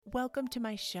Welcome to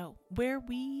my show where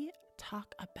we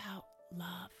talk about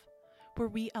love, where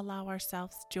we allow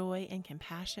ourselves joy and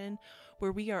compassion,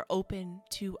 where we are open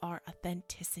to our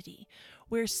authenticity,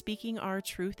 where speaking our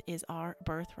truth is our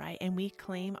birthright and we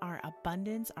claim our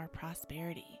abundance, our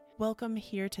prosperity. Welcome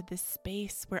here to this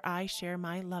space where I share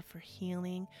my love for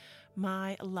healing,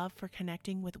 my love for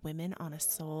connecting with women on a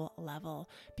soul level,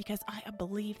 because I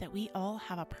believe that we all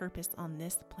have a purpose on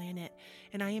this planet,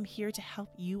 and I am here to help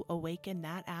you awaken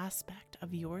that aspect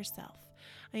of yourself.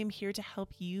 I am here to help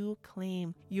you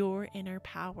claim your inner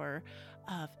power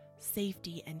of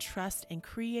safety and trust and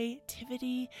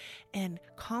creativity and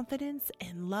confidence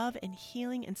and love and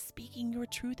healing and speaking your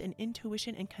truth and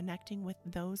intuition and connecting with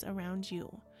those around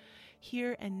you.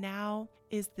 Here and now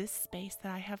is this space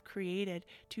that I have created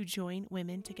to join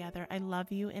women together. I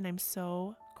love you and I'm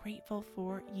so grateful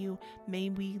for you. May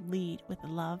we lead with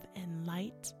love and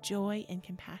light, joy and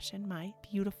compassion, my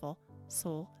beautiful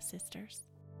soul sisters.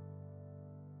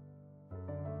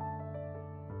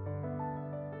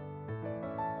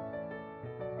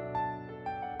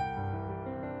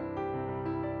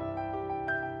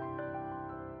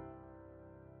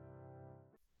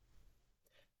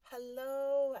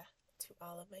 Hello to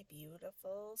all of my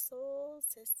beautiful soul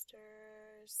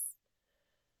sisters.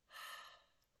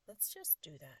 Let's just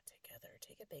do that together.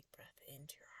 Take a big breath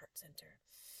into your heart center.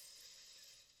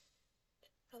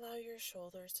 Allow your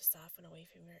shoulders to soften away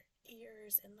from your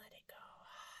ears and let it go.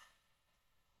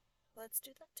 Let's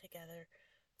do that together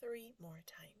 3 more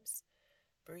times.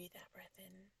 Breathe that breath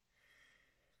in.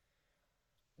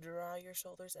 Draw your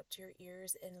shoulders up to your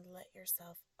ears and let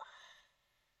yourself.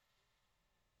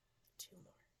 2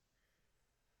 more.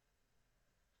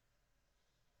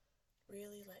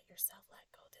 Really let yourself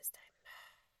let go this time.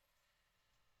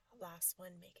 Last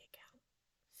one, make it count.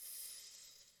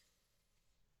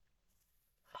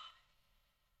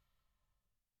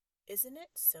 Isn't it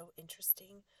so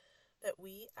interesting that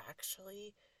we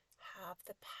actually have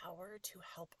the power to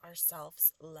help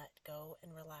ourselves let go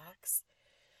and relax?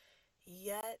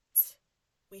 Yet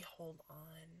we hold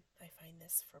on. I find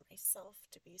this for myself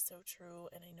to be so true,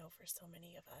 and I know for so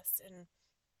many of us. And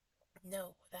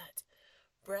know that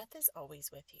breath is always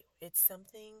with you. It's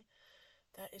something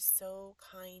that is so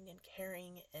kind and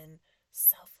caring and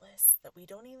selfless that we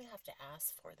don't even have to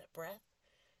ask for. That breath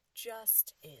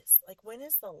just is. Like, when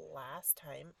is the last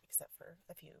time, except for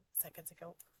a few seconds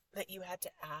ago, that you had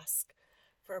to ask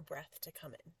for a breath to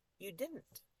come in? You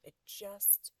didn't. It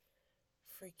just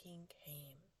freaking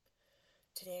came.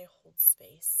 Today I hold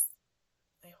space.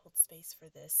 I hold space for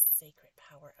this sacred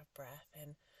power of breath,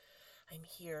 and I'm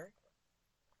here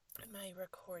in my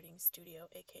recording studio,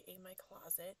 aka my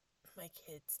closet. My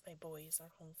kids, my boys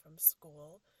are home from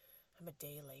school. I'm a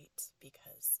day late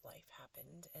because life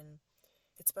happened, and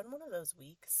it's been one of those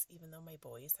weeks, even though my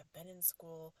boys have been in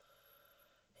school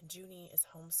and Junie is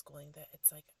homeschooling, that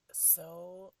it's like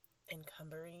so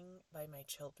encumbering by my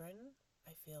children.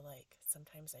 I feel like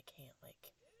sometimes I can't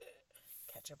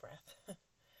catch a breath.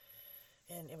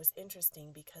 And it was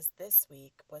interesting because this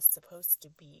week was supposed to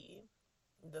be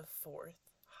the 4th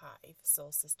Hive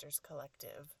Soul Sisters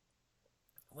Collective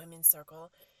Women's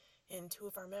Circle, and 2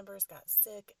 of our members got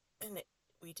sick, and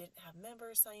we didn't have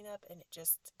members sign up, and it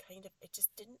just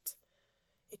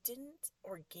didn't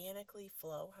organically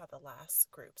flow how the last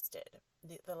groups did.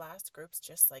 The last groups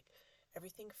just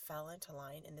everything fell into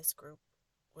line, and this group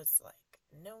was like,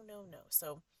 no.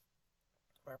 So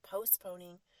we're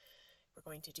postponing. We're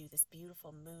going to do this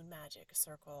beautiful Moon Magic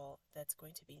Circle that's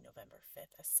going to be November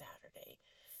 5th, a Saturday.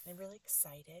 And I'm really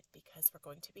excited because we're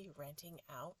going to be renting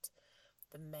out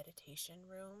the meditation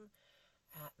room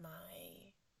at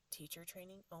my teacher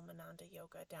training, Om Ananda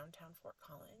Yoga, downtown Fort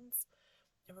Collins.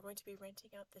 And we're going to be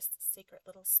renting out this secret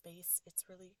little space. It's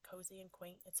really cozy and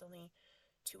quaint. It's only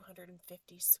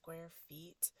 250 square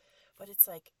feet, but it's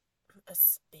like a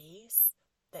space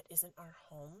that isn't our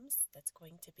homes, that's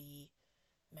going to be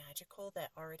magical,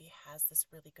 that already has this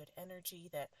really good energy,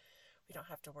 that we don't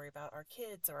have to worry about our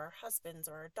kids or our husbands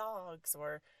or our dogs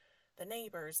or the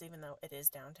neighbors, even though it is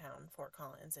downtown Fort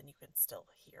Collins and you can still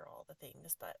hear all the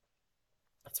things. But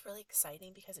it's really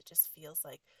exciting because it just feels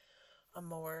like a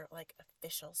more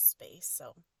official space.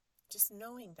 So just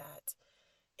knowing that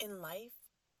in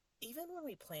life, even when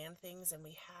we plan things and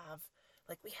we have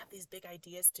these big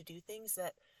ideas to do things,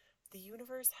 that the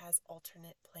universe has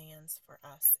alternate plans for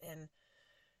us, and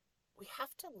we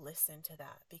have to listen to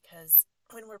that, because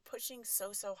when we're pushing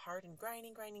so hard and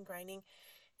grinding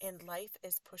and life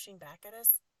is pushing back at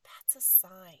us, that's a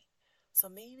sign. So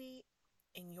maybe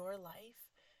in your life,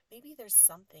 maybe there's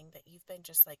something that you've been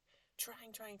just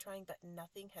trying, but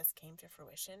nothing has came to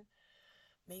fruition.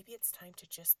 maybe it's time to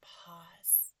just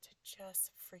pause, to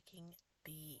just freaking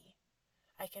be.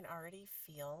 I can already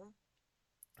feel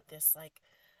this like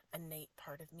innate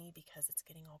part of me because it's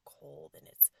getting all cold and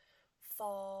it's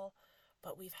fall,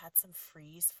 but we've had some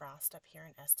freeze frost up here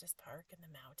in Estes Park in the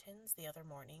mountains the other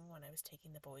morning when I was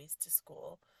taking the boys to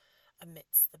school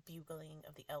amidst the bugling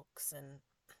of the elks. And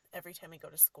every time we go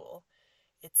to school,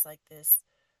 it's like this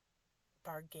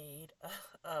bargade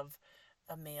of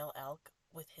a male elk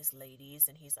with his ladies,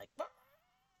 and he's like,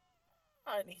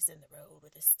 and he's in the road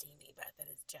with his steamy breath and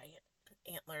his giant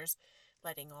antlers,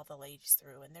 letting all the ladies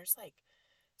through. And there's like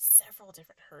several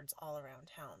different herds all around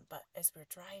town. But as we're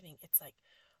driving, it's like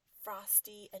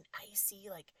frosty and icy.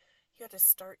 Like you have to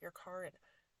start your car and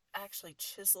actually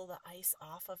chisel the ice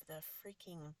off of the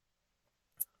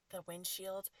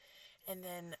windshield. And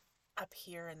then up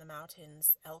here in the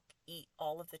mountains, elk eat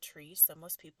all of the trees. So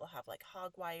most people have like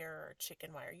hog wire or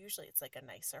chicken wire. Usually it's like a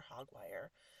nicer hog wire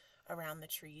around the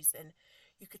trees. And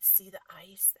you could see the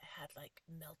ice that had like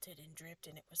melted and dripped.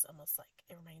 And it was almost like,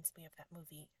 it reminds me of that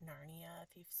movie Narnia,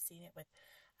 if you've seen it, with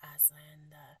Aslan,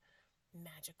 the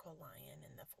magical lion,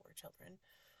 and the four children.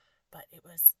 But it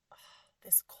was,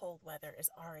 this cold weather is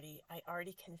I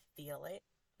already can feel it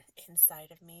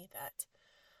inside of me, that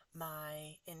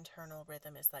my internal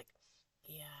rhythm is like,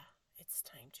 yeah, it's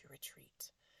time to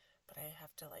retreat. But I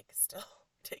have to like still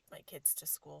take my kids to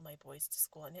school, my boys to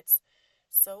school, and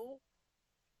so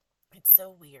it's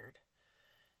so weird.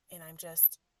 And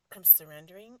I'm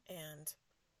surrendering, and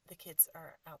the kids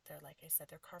are out there, like I said,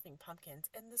 they're carving pumpkins,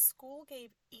 and the school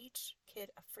gave each kid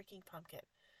a freaking pumpkin.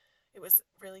 It was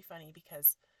really funny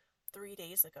because 3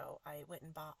 days ago, I went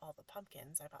and bought all the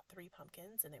pumpkins. I bought 3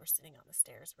 pumpkins, and they were sitting on the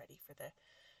stairs ready for the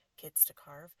kids to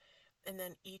carve. And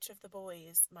then each of the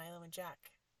boys, Milo and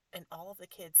Jack, and all of the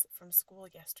kids from school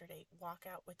yesterday walk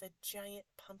out with a giant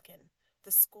pumpkin.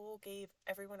 The school gave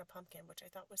everyone a pumpkin, which I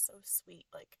thought was so sweet.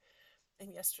 Like,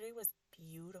 and yesterday was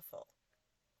beautiful.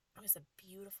 It was a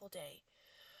beautiful day.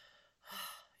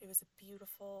 It was a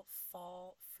beautiful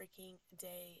fall freaking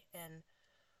day, and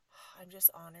I'm just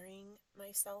honoring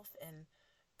myself. And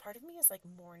part of me is like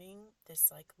mourning this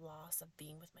like loss of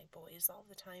being with my boys all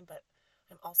the time, but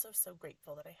I'm also so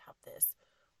grateful that I have this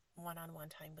one-on-one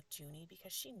time with Junie,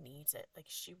 because she needs it. Like,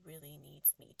 she really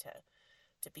needs me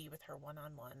to be with her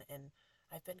one-on-one. And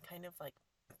I've been kind of like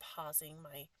pausing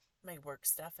my work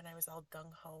stuff, and I was all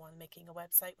gung-ho on making a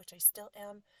website, which I still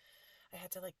am. I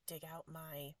had to like dig out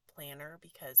my planner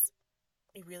because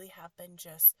I really have been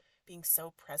just being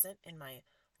so present in my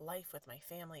life with my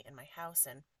family and my house,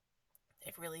 and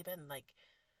I've really been like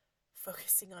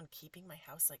focusing on keeping my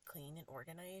house like clean and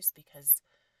organized, because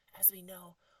as we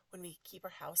know, when we keep our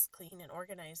house clean and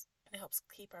organized, it helps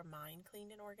keep our mind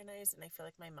clean and organized. And I feel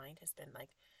like my mind has been like,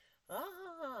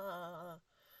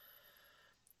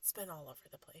 it's been all over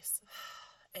the place.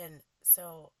 And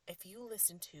so if you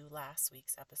listen to last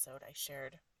week's episode, I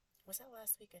shared, was that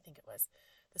last week? I think it was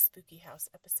the spooky house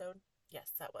episode. Yes,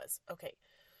 that was. Okay.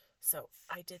 So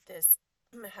I did this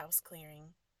house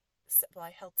clearing. Well,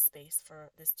 I held space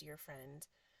for this dear friend,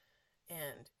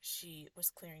 and she was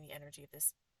clearing the energy of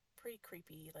this pretty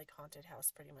creepy, like haunted house,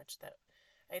 pretty much. That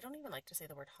I don't even like to say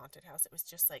the word haunted house. It was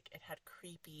just like, it had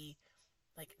creepy,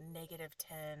 like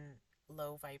 -10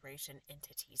 low vibration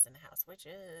entities in the house, which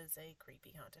is a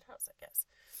creepy haunted house, I guess,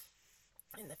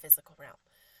 in the physical realm.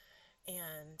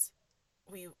 And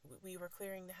we were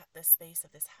clearing the space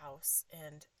of this house,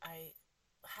 and I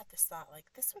had this thought,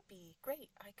 like, this would be great.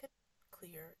 I could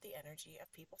clear the energy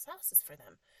of people's houses for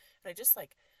them. And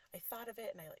I thought of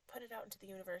it, and I like put it out into the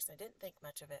universe, and I didn't think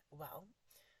much of it. Well,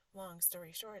 long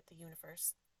story short, the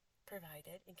universe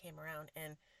provided and came around.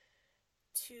 And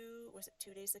 2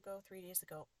 days ago, 3 days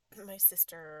ago, my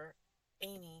sister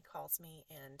Amy calls me,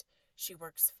 and she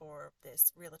works for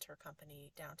this realtor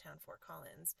company downtown Fort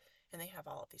Collins, and they have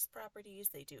all of these properties.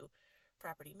 They do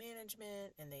property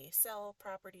management, and they sell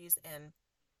properties. And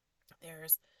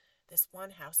there's this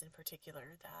one house in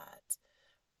particular that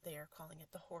they are calling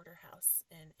it the Hoarder House,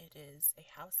 and it is a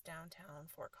house downtown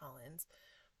Fort Collins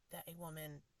that a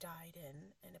woman died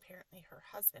in, and apparently her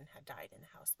husband had died in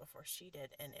the house before she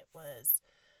did, and it was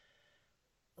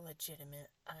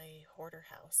legitimate a hoarder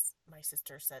house. My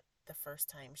sister said the first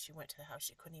time she went to the house,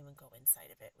 she couldn't even go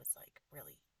inside of it. It was like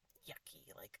really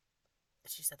yucky. Like,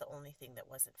 she said the only thing that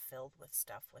wasn't filled with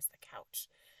stuff was the couch.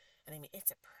 And I mean,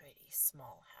 it's a pretty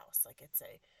small house. Like,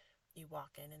 you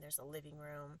walk in, and there's a living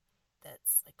room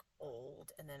that's like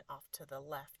old, and then off to the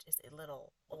left is a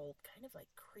little old, kind of like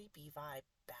creepy vibe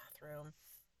bathroom,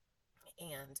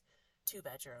 and 2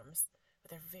 bedrooms, but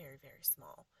they're very, very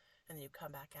small. And then you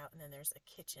come back out, and then there's a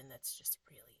kitchen that's just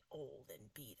really old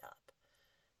and beat up.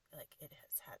 like it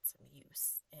has had some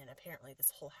use. And apparently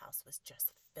this whole house was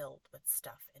just filled with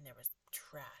stuff, and there was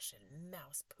trash and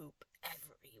mouse poop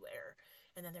everywhere.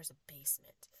 And then there's a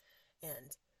basement.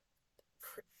 And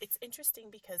it's interesting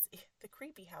because the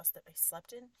creepy house that I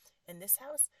slept in this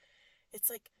house, it's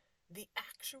like the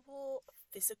actual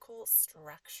physical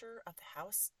structure of the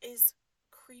house is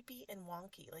creepy and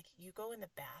wonky. Like you go in the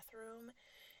bathroom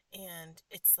and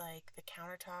it's like the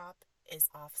countertop is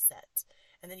offset.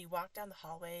 And then you walk down the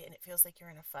hallway and it feels like you're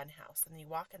in a fun house. And then you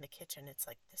walk in the kitchen, it's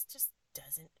like this just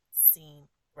doesn't seem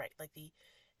right. Like the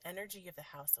energy of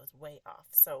the house was way off.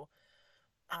 So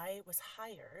I was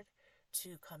hired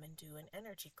to come and do an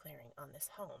energy clearing on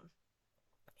this home.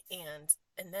 And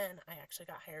then I actually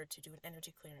got hired to do an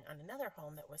energy clearing on another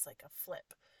home that was like a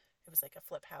flip. It was like a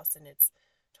flip house, and it's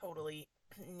totally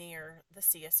near the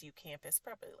CSU campus,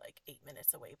 probably like 8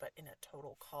 minutes away, but in a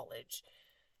total college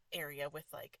area with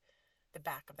like the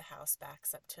back of the house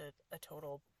backs up to a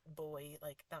total boy,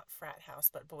 like not frat house,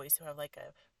 but boys who have like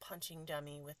a punching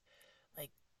dummy with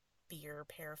like beer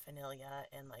paraphernalia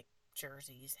and like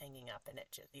jerseys hanging up, and it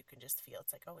just, you can just feel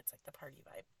it's like, oh, it's like the party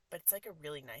vibe. But it's like a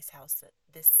really nice house, that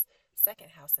this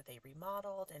second house that they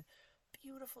remodeled, and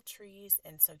beautiful trees.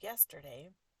 And so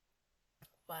yesterday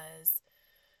was,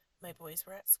 my boys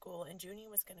were at school, and Junie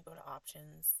was going to go to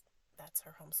options. That's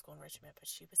her homeschool enrichment, but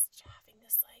she was having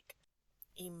this like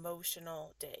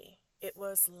emotional day. It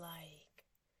was like,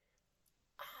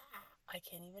 I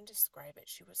can't even describe it.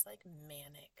 She was like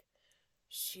manic.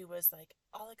 She was like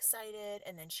all excited,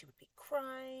 and then she would be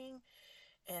crying.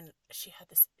 And she's had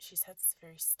this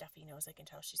very stuffy nose. I can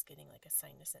tell she's getting like a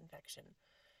sinus infection.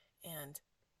 And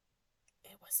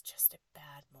it was just a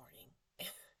bad morning. It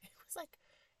was like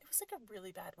a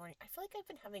really bad morning. I feel like I've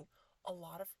been having a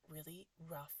lot of really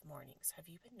rough mornings. Have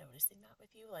you been noticing that with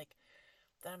you? Like,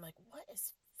 that I'm like, what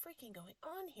is freaking going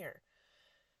on here?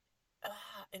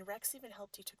 And Rex even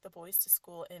helped. He took the boys to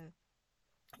school, and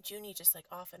Junie just like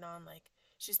off and on, like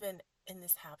she's been in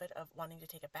this habit of wanting to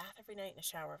take a bath every night and a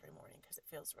shower every morning because it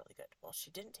feels really good. Well,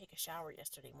 she didn't take a shower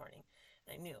yesterday morning,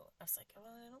 and I knew. I was like, well,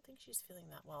 I don't think she's feeling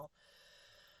that well.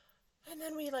 And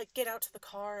then we like get out to the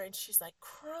car, and she's like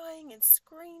crying and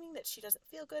screaming that she doesn't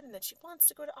feel good and that she wants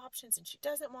to go to options and she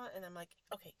doesn't want. And I'm like,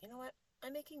 okay, you know what?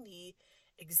 I'm making the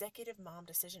executive mom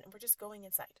decision, and we're just going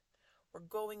inside. We're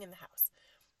going in the house.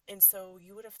 And so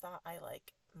you would have thought I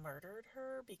like murdered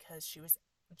her because she was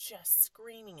just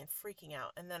screaming and freaking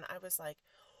out. And then I was like,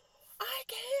 I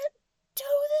can't do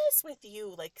this with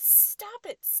you. Like, stop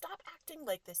it. Stop acting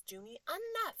like this, Junie.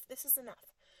 Enough. This is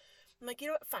enough. I'm like, you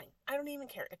know what? Fine. I don't even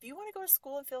care. If you want to go to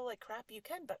school and feel like crap, you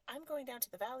can. But I'm going down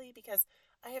to the valley because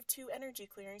I have 2 energy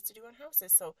clearings to do on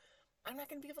houses. So I'm not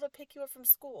going to be able to pick you up from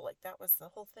school. Like, that was the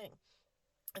whole thing.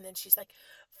 And then she's like,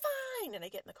 fine. And I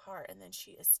get in the car, and then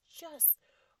she is just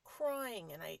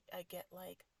crying. And I get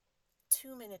like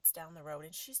 2 minutes down the road,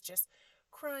 and she's just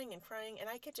crying and crying. And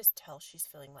I could just tell she's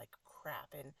feeling like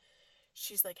crap. And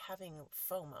she's like having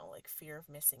FOMO, like fear of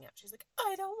missing out. She's like,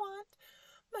 I don't want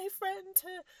my friend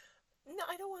to, no,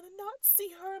 I don't want to not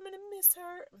see her. I'm going to miss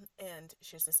her. And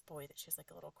she has this boy that she has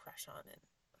like a little crush on. And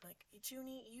I'm like,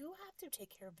 Junie, you have to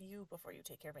take care of you before you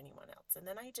take care of anyone else. And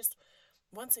then I just,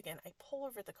 once again, I pull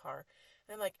over the car,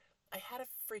 and I'm like, I had a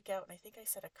freak out, and I think I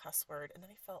said a cuss word, and then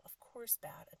I felt, of course,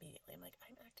 bad immediately. I'm like,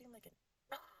 I'm acting like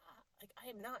like I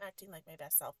am not acting like my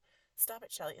best self. Stop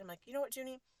it, Shelly. And I'm like, you know what,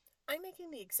 Junie? I'm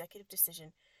making the executive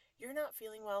decision. You're not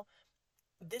feeling well.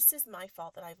 This is my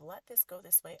fault that I've let this go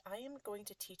this way. I am going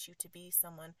to teach you to be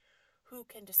someone who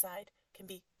can decide, can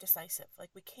be decisive. Like,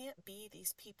 we can't be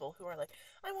these people who are like,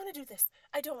 I want to do this.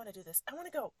 I don't want to do this. I want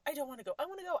to go. I don't want to go. I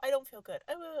want to go. I don't feel good.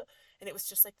 And it was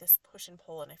just like this push and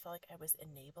pull. And I felt like I was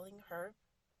enabling her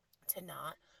to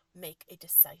not make a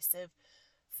decisive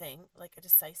thing, like a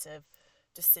decisive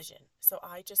decision. So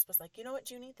I just was like, you know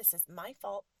what, Junie, this is my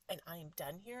fault, and I am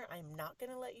done here. I'm not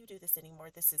going to let you do this anymore.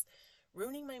 This is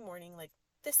ruining my morning. Like,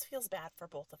 this feels bad for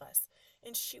both of us.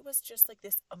 And she was just like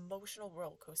this emotional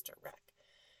roller coaster wreck.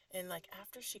 And like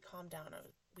after she calmed down,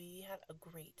 we had a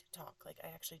great talk. Like, I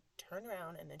actually turned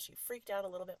around, and then she freaked out a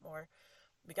little bit more.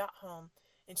 We got home,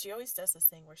 and she always does this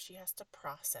thing where she has to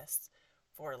process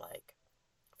for like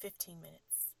 15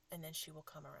 minutes, and then she will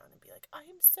come around and be like, I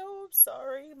am so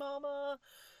sorry, Mama.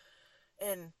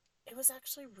 And it was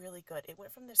actually really good. It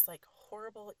went from this like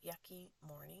horrible, yucky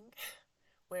morning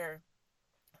where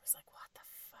I was like, what the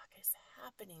fuck is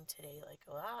happening today? Like,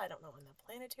 I don't know, in the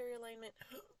planetary alignment,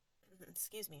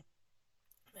 excuse me,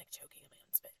 I'm like choking on my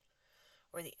own spit,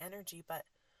 or the energy. But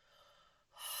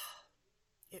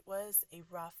it was a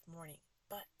rough morning,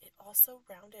 but it also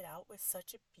rounded out with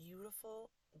such a beautiful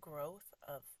growth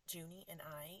of Junie and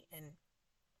I. And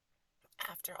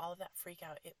after all of that freak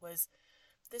out, it was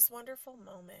this wonderful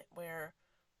moment where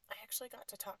I actually got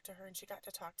to talk to her and she got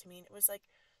to talk to me, and it was like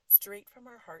straight from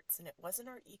our hearts, and it wasn't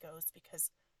our egos, because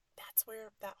that's where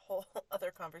that whole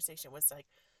other conversation was, like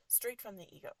straight from the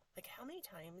ego. Like, how many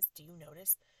times do you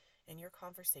notice in your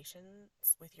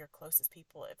conversations with your closest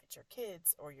people, if it's your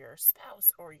kids or your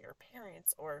spouse or your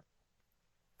parents or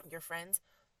your friends,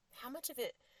 how much of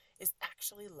it is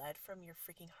actually led from your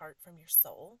freaking heart, from your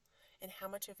soul, and how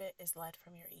much of it is led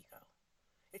from your ego?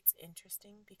 It's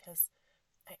interesting because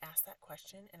I asked that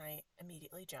question and I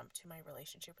immediately jumped to my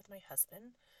relationship with my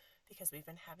husband, because we've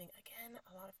been having, again,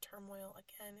 a lot of turmoil.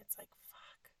 Again, it's like,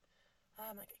 fuck.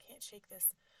 I'm like, I can't shake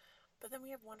this. But then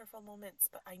we have wonderful moments,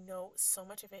 but I know so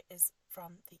much of it is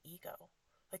from the ego.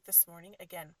 Like this morning,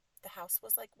 again, the house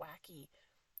was like wacky.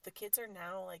 The kids are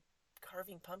now like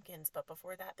carving pumpkins, but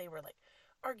before that they were like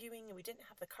arguing, and we didn't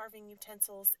have the carving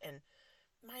utensils, and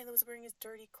Milo was wearing his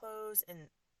dirty clothes, and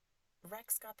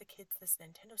Rex got the kids this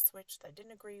Nintendo Switch that I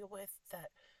didn't agree with, that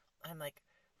I'm like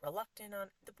reluctant on.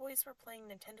 The boys were playing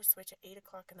Nintendo Switch at 8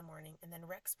 o'clock in the morning, and then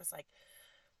Rex was like,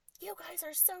 you guys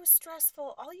are so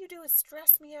stressful. All you do is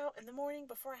stress me out in the morning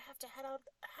before I have to head out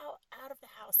of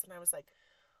the house. And I was like,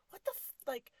 what the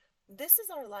like, this is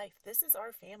our life. This is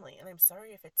our family. And I'm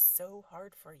sorry if it's so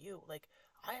hard for you. Like,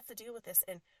 I have to deal with this.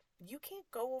 And you can't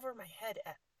go over my head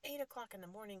at 8 o'clock in the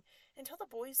morning and tell the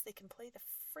boys they can play the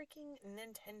freaking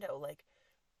Nintendo. Like,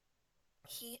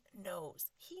 he knows.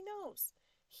 He knows.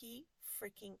 He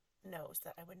freaking knows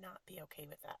that I would not be okay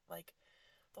with that. Like,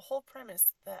 the whole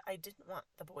premise that I didn't want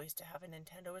the boys to have a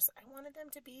Nintendo is I wanted them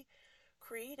to be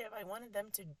creative. I wanted them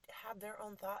to have their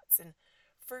own thoughts. And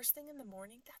first thing in the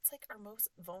morning, that's like our most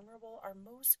vulnerable, our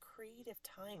most creative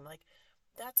time. Like,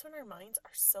 that's when our minds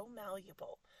are so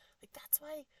malleable. Like, that's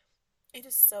why it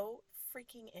is so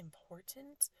freaking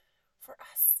important for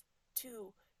us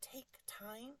to take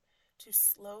time to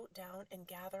slow down and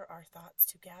gather our thoughts,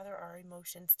 to gather our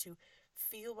emotions, to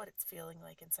feel what it's feeling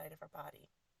like inside of our body.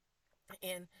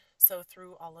 And so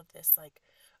through all of this like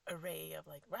array of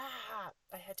like, rah,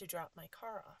 I had to drop my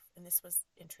car off. And this was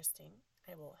interesting.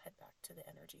 I will head back to the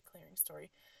energy clearing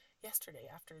story. Yesterday,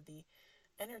 after the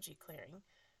energy clearing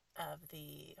of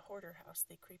the hoarder house,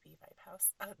 the creepy vibe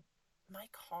house, my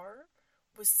car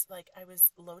was like, I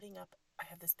was loading up. I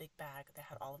have this big bag that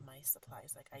had all of my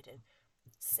supplies. Like, I did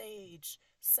sage,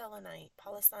 selenite,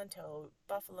 palo santo,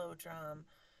 buffalo drum,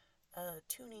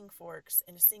 tuning forks,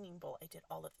 and a singing bowl. I did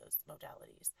all of those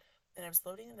modalities. And I was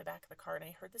loading in the back of the car, and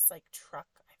I heard this like truck.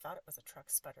 I thought it was a truck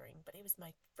sputtering, but it was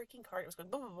my freaking car. It was going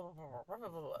blah, blah, blah, blah, blah, blah,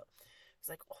 blah. It was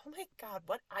like, oh my God,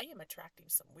 what? I am attracting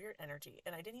some weird energy.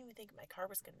 And I didn't even think my car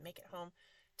was going to make it home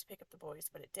to pick up the boys,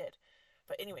 but it did.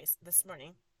 But anyways, this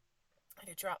morning, I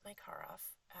had to drop my car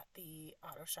off at the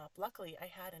auto shop. Luckily, I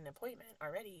had an appointment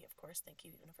already, of course, thank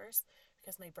you, universe,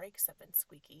 because my brakes have been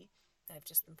squeaky. And I've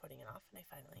just been putting it off, and I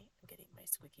finally am getting my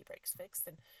squeaky brakes fixed,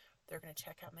 and they're going to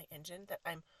check out my engine. That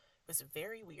was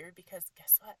very weird, because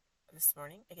guess what? This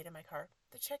morning, I get in my car,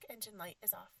 the check engine light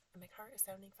is off, and my car is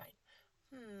sounding fine.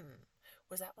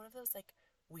 Was that one of those, like,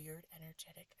 weird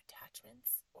energetic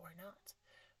attachments or not?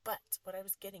 But what I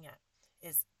was getting at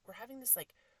is we're having this,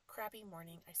 like, crappy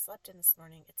morning. I slept in this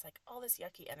morning. It's, like, all this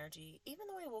yucky energy, even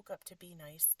though I woke up to be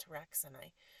nice to Rex, and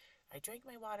I drank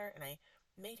my water, and I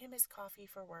made him his coffee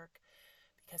for work,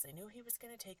 because I knew he was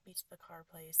going to take me to the car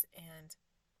place. And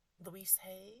Louise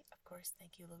Hay, of course,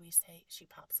 thank you, Louise Hay, she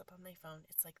pops up on my phone.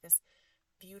 It's like this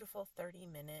beautiful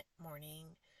 30-minute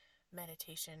morning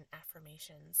meditation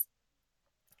affirmations.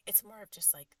 It's more of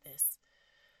just like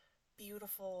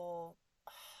beautiful,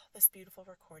 this beautiful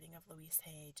recording of Louise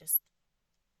Hay just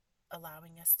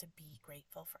allowing us to be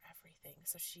grateful for everything.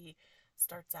 So she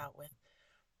starts out with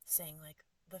saying, like,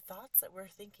 the thoughts that we're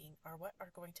thinking are what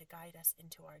are going to guide us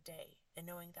into our day, and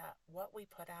knowing that what we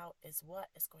put out is what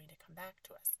is going to come back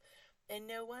to us. And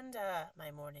no wonder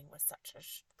my morning was such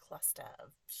a cluster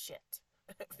of shit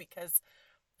because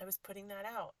I was putting that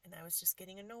out, and I was just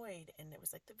getting annoyed, and it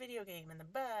was like the video game and the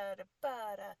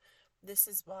bada. This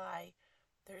is why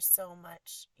there's so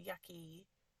much yucky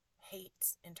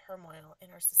hate and turmoil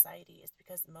in our society, is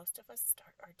because most of us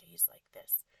start our days like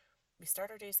this. We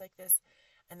start our days like this,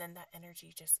 and then that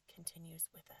energy just continues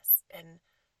with us. And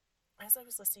as I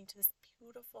was listening to this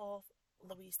beautiful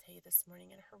Louise Hay this morning,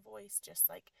 and her voice just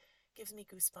like gives me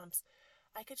goosebumps,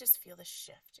 I could just feel the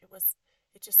shift.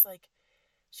 It just like,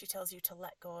 she tells you to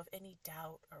let go of any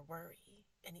doubt or worry,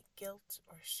 any guilt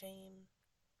or shame,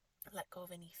 let go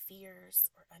of any fears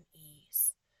or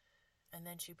unease. And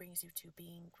then she brings you to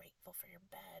being grateful for your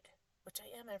bed, which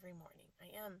I am every morning. I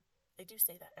am. I do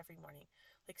say that every morning.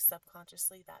 Like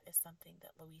subconsciously, that is something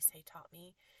that Louise Hay taught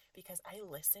me because I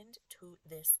listened to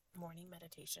this morning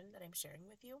meditation that I'm sharing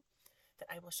with you, that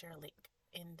I will share a link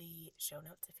in the show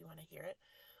notes if you want to hear it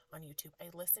on YouTube.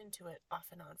 I listened to it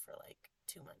off and on for like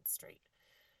 2 months straight.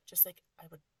 Just like I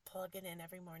would plug it in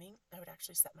every morning. I would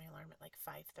actually set my alarm at like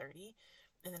 5:30,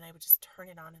 and then I would just turn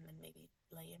it on and then maybe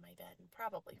lay in my bed and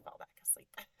probably fall back asleep.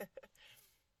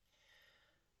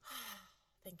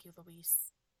 Thank you,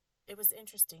 Louise. It was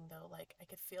interesting though, like I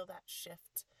could feel that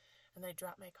shift, and I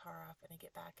drop my car off and I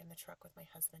get back in the truck with my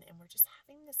husband, and we're just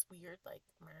having this weird like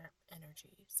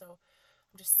energy. So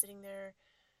I'm just sitting there.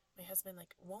 My husband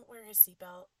like won't wear his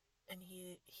seatbelt, and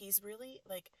he's really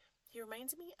like, he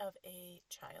reminds me of a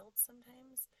child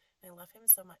sometimes, and I love him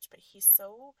so much, but he's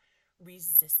so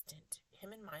resistant.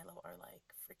 Him and Milo are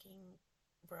like freaking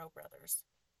bro brothers.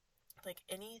 Like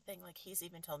anything, like he's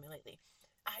even told me lately,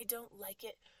 I don't like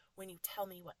it when you tell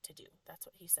me what to do. That's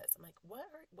what he says. I'm like,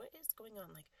 what is going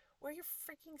on? Like, wear your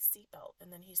freaking seatbelt.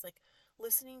 And then he's like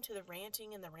listening to the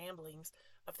ranting and the ramblings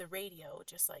of the radio,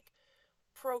 just like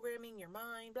programming your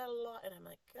mind, blah, blah, blah. And I'm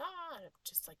like, God,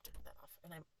 just like turn that off.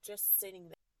 And I'm just sitting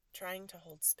there trying to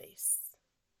hold space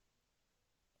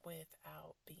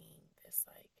without being this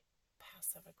like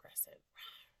passive aggressive.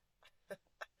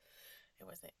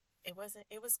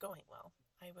 It was going well.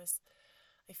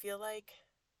 I feel like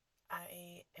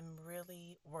I am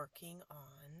really working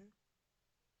on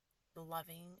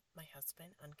loving my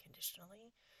husband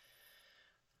unconditionally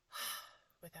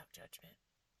without judgment.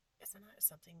 Isn't that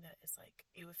something that is like,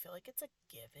 you would feel like it's a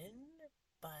given,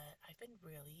 but I've been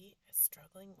really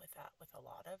struggling with that with a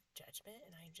lot of judgment,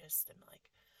 and I just am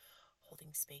like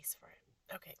holding space for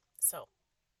it. Okay, so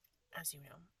as you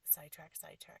know, sidetrack,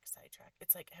 sidetrack, sidetrack.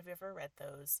 It's like, have you ever read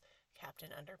those Captain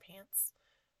Underpants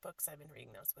books? I've been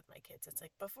reading those with my kids. It's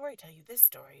like, before I tell you this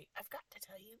story, I've got to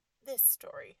tell you this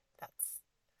story. That's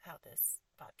how this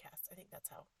podcast, I think that's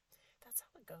how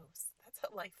it goes. That's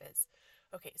how life is.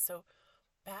 Okay, so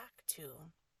back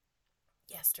to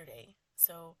yesterday.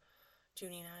 So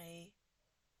Junie and I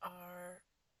are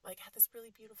like had this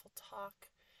really beautiful talk,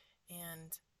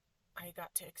 and I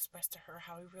got to express to her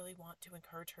how I really want to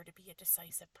encourage her to be a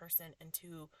decisive person and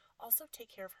to also take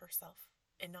care of herself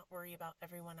and not worry about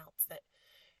everyone else. That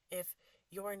if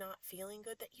you're not feeling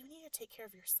good, that you need to take care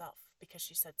of yourself, because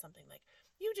she said something like,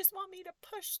 you just want me to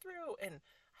push through. And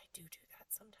I do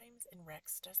that sometimes, and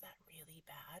Rex does that really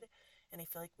bad. And I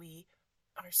feel like we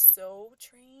are so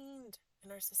trained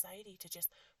in our society to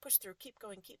just push through, keep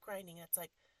going, keep grinding. And it's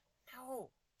like, no,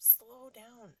 slow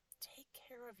down, take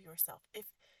care of yourself. If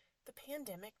the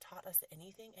pandemic taught us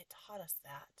anything, it taught us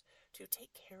that, to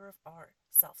take care of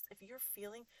ourselves. If you're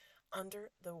feeling under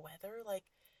the weather,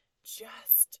 like,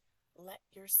 just let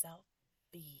yourself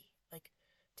be. Like,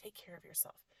 take care of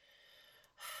yourself.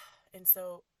 And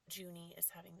so Junie is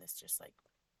having this just like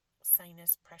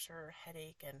sinus pressure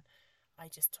headache, and I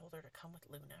just told her to come with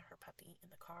Luna, her puppy, in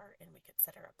the car, and we could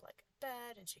set her up like a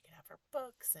bed, and she could have her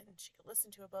books, and she could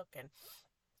listen to a book. And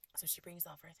so she brings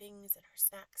all of her things and her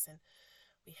snacks, and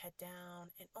we head down.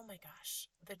 And oh my gosh,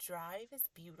 the drive is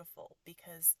beautiful,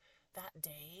 because that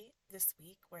day this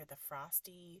week where the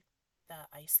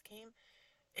ice came,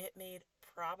 it made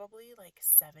probably like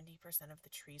 70% of the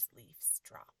tree's leaves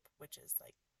drop, which is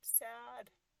like sad.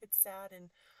 It's sad. And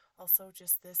also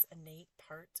just this innate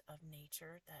part of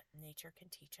nature that nature can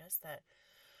teach us, that,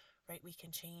 right, we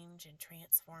can change and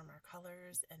transform our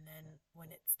colors. And then when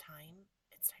it's time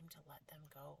to let them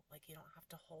go. Like, you don't have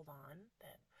to hold on.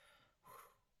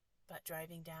 But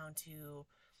driving down to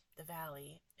the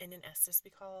valley, and in Estes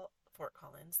we call Fort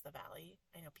Collins the valley.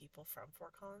 I know people from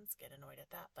Fort Collins get annoyed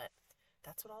at that, but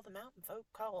that's what all the mountain folk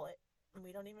call it. And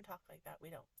we don't even talk like that. We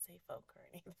don't say folk or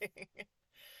anything.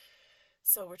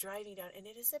 So we're driving down, and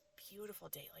it is a beautiful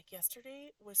day. Like,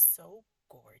 yesterday was so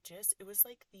gorgeous. It was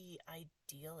like the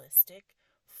idealistic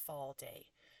fall day.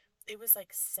 It was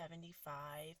like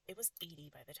 75. It was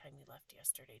 80 by the time we left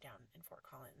yesterday down in Fort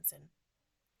Collins. And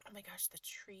oh my gosh, the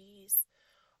trees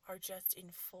are just in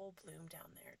full bloom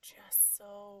down there. Just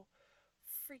so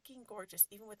freaking gorgeous,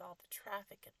 even with all the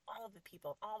traffic and all of the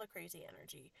people, all the crazy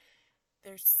energy.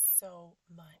 There's so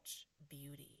much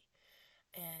beauty.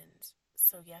 And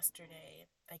so yesterday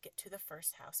I get to the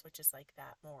first house, which is like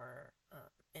that more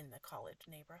in the college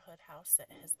neighborhood house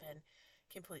that has been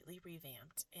completely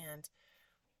revamped. And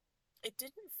it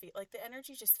didn't feel like, the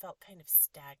energy just felt kind of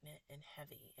stagnant and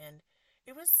heavy. And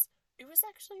it was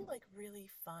actually like really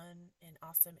fun and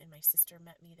awesome. And my sister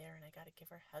met me there, and I got to give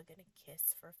her a hug and a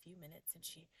kiss for a few minutes, and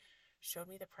she showed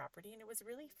me the property, and it was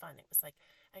really fun. It was like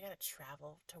I got to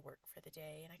travel to work for the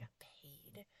day, and I got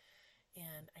paid.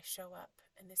 And I show up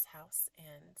in this house,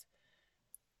 and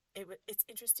it's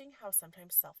interesting how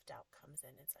sometimes self-doubt comes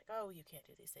in. It's like, oh, you can't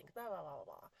do these things, blah, blah, blah, blah,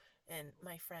 blah. And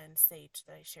my friend Sage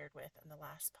that I shared with on the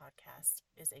last podcast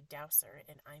is a dowser,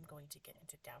 and I'm going to get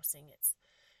into dowsing. It's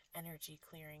energy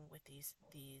clearing with these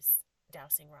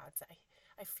dowsing rods.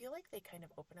 I feel like they kind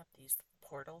of open up these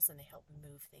portals and they help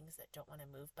move things that don't want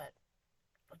to move, but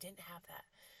I didn't have that.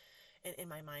 And in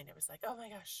my mind, I was like, oh my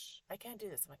gosh, I can't do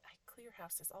this. I'm like, I clear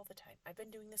houses all the time. I've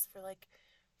been doing this for like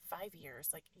 5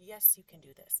 years. Like, yes, you can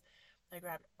do this. I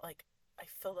grabbed, like, I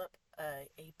filled up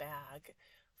a bag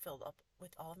filled up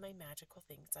with all of my magical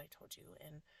things I told you.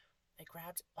 And I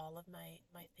grabbed all of my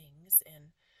things.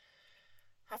 And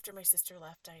after my sister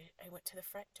left, I went to the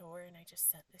front door and I just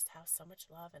sent this house so much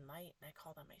love and light. And I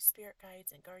called on my spirit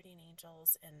guides and guardian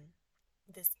angels and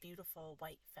this beautiful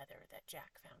white feather that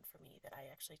Jack found for me that I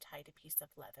actually tied a piece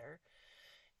of leather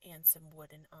and some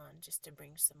wooden on just to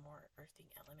bring some more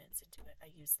earthing elements into it. I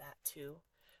use that to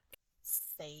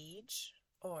sage,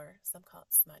 or some call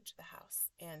it smudge, the house.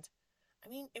 And I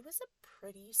mean, it was a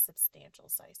pretty substantial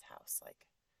sized house. Like,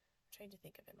 I'm trying to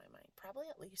think of in my mind, probably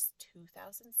at least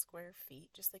 2,000 square feet,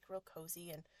 just like real cozy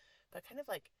and, but kind of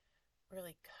like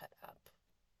really cut up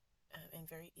and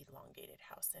very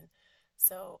elongated house. And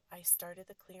so I started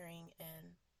the clearing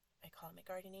and I called my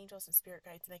guardian angels and spirit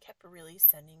guides, and I kept really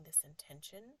sending this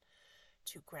intention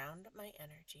to ground my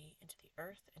energy into the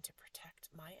earth and to protect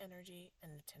my energy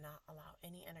and to not allow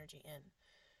any energy in.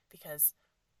 Because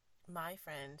my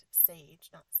friend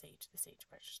Sage, not Sage, the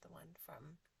sagebrush, the one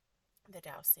from the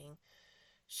dowsing,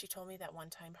 she told me that one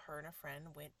time her and a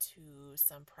friend went to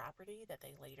some property that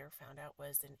they later found out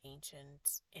was an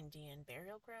ancient Indian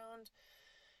burial ground,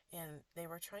 and they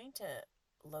were trying to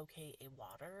locate a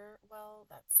water well.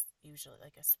 That's usually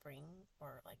like a spring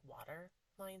or like water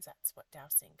lines. That's what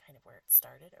dowsing kind of where it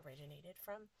started, originated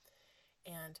from.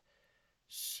 And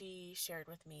she shared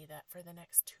with me that for the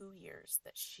next 2 years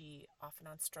that she off and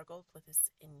on struggled with this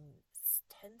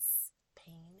intense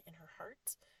pain in her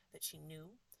heart that she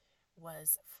knew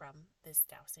was from this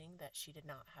dowsing, that she did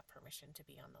not have permission to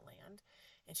be on the land.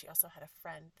 And she also had a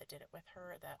friend that did it with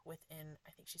her that within,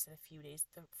 I think she said a few days,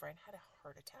 the friend had a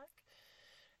heart attack.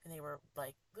 And they were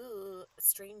like,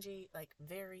 strangely, like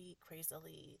very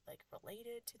crazily like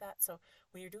related to that. So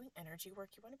when you're doing energy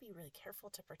work, you want to be really careful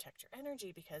to protect your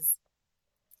energy, because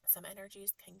some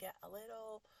energies can get a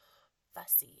little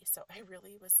fussy. So I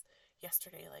really was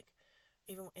yesterday, like,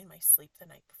 even in my sleep the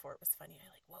night before, it was funny. I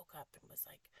like woke up and was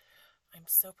like, I'm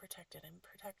so protected. I'm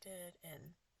protected.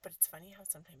 And, but it's funny how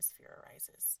sometimes fear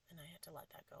arises, and I had to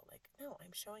let that go. Like, no,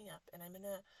 I'm showing up and I'm going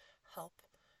to help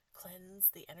cleanse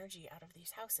the energy out of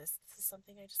these houses. This is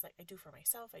something I just like, I do for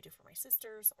myself. I do for my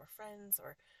sisters or friends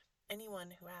or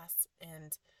anyone who asks.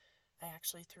 And I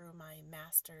actually, through my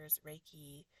master's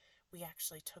Reiki, we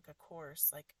actually took a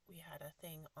course, like we had a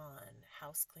thing on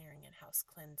house clearing and house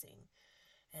cleansing.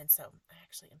 And so I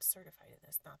actually am certified in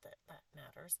this. Not that that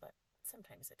matters, but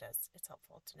sometimes it does. It's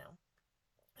helpful to know.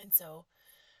 And so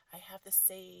I have the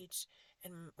sage,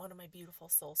 and one of my beautiful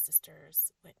soul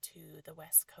sisters went to the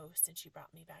West Coast and she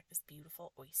brought me back this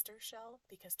beautiful oyster shell,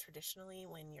 because traditionally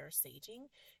when you're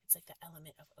saging, it's like the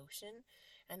element of ocean,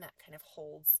 and that kind of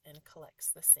holds and collects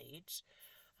the sage.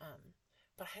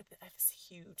 But I have this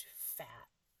huge,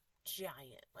 fat,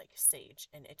 giant like sage,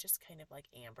 and it just kind of like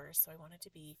ambers. So I wanted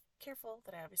to be careful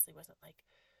that I obviously wasn't like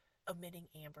emitting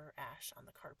amber ash on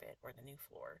the carpet or the new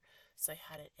floor. So I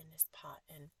had it in this pot,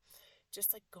 and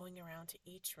just like going around to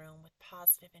each room with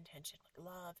positive intention, like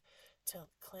love to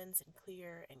cleanse and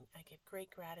clear. And I give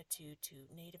great gratitude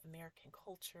to Native American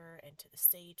culture and to the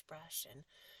sagebrush, and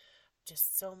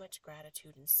just so much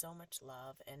gratitude and so much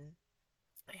love. And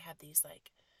I have these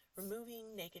like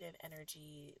removing negative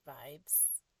energy vibes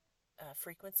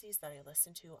frequencies that I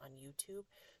listen to on YouTube.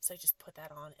 So I just put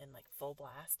that on in like full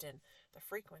blast, and the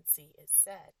frequency is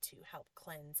set to help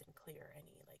cleanse and clear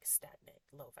any like stagnant,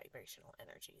 low vibrational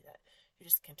energy that you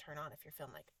just can turn on if you're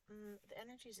feeling like, the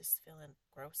energy is just feeling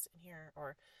gross in here.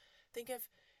 Or think of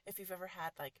if you've ever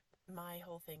had like my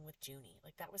whole thing with Junie,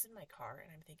 like that was in my car,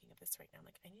 and I'm thinking of this right now. I'm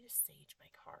like, I need to sage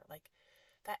my car. Like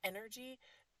that energy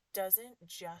doesn't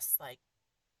just like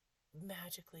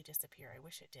magically disappear. I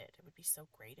wish it did. It would be so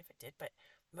great if it did. But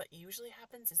what usually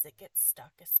happens is it gets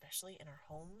stuck, especially in our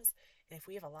homes. And if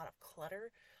we have a lot of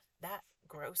clutter, that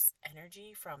gross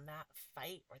energy from that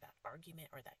fight or that argument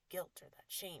or that guilt or that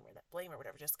shame or that blame or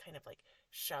whatever just kind of like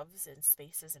shoves in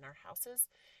spaces in our houses,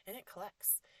 and it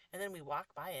collects. And then we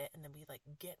walk by it and then we like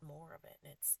get more of it,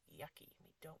 and it's yucky.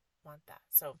 We don't want that.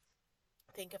 So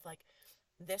think of like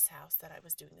this house that I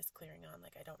was doing this clearing on,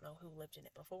 like I don't know who lived in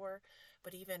it before,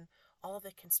 but even all of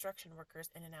the construction workers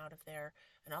in and out of there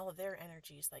and all of their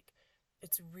energies, like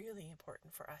it's really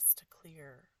important for us to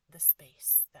clear the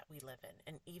space that we live in.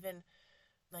 And even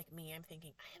like me, I'm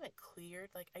thinking I haven't cleared,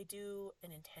 like I do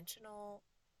an intentional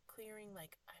clearing,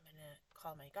 like I'm going to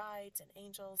call my guides and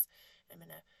angels. I'm going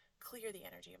to clear the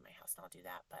energy of my house and I'll do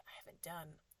that, but I haven't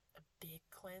done a big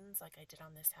cleanse like I did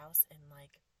on this house in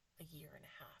like a year and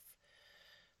a half.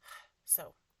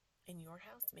 So, in your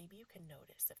house, maybe you can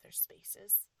notice if there's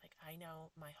spaces. Like I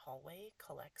know my hallway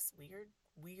collects weird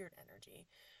energy.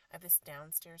 I have this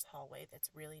downstairs hallway that's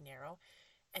really narrow,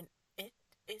 and it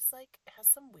is like it has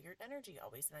some weird energy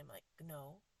always. And I'm like,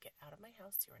 no, get out of my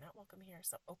house. You are not welcome here.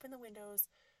 So open the windows,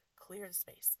 clear the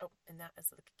space. Oh, and that is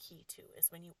the key too.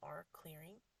 Is when you are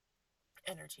clearing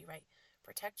energy, right?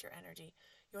 Protect your energy.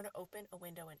 You want to open a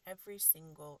window in every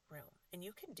single room. And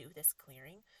you can do this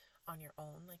clearing on your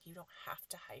own. Like you don't have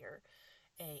to hire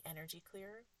a energy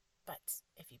clearer, but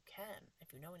if you can,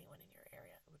 if you know anyone in your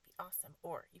area, it would be awesome.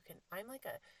 Or you can, I'm like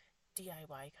a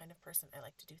DIY kind of person. I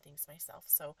like to do things myself.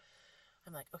 So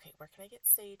I'm like, okay, where can I get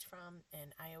sage from?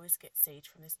 And I always get sage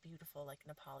from this beautiful like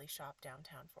Nepali shop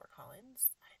downtown Fort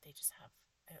Collins. They just have,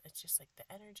 it's just like the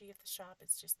energy of the shop.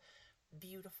 It's just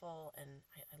beautiful, and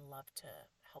I love to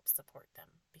help support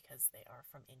them because they are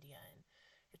from India, and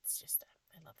it's just,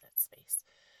 I love that space.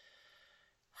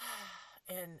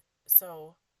 And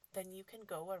so then you can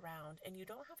go around, and you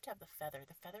don't have to have the feather.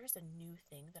 The feather is a new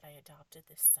thing that I adopted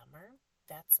this summer.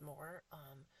 That's more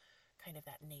kind of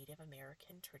that Native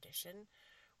American tradition,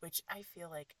 which I feel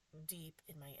like deep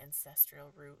in my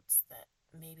ancestral roots that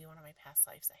maybe one of my past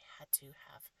lives I had to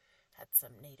have had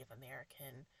some Native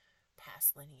American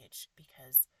past lineage,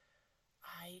 because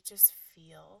I just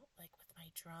feel like with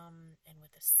my drum and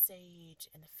with the sage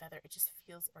and the feather, it just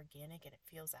feels organic and it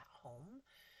feels at home,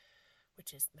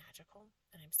 which is magical.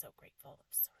 And I'm so grateful.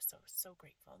 I'm so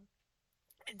grateful.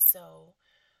 And so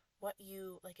what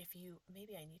you like, if you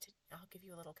maybe I need to, I'll give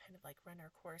you a little kind of like runner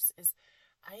course, is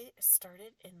I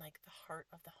started in like the heart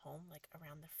of the home, like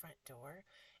around the front door,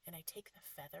 and I take the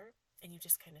feather and you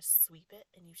just kind of sweep it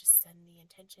and you just send the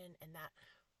intention and that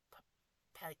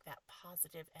like that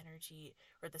positive energy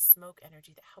or the smoke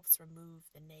energy that helps remove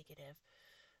the negative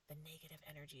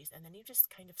energies. And then you just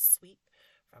kind of sweep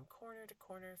from corner to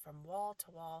corner, from wall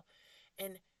to wall,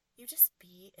 and you just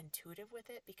be intuitive with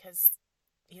it, because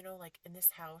like in this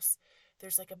house,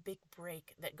 there's like a big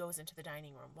break that goes into the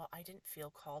dining room. Well, I didn't feel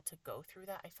called to go through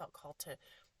that. I felt called to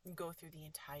go through the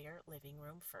entire living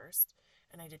room first.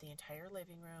 And I did the entire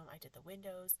living room. I did the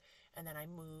windows. And then I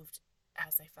moved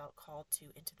as I felt called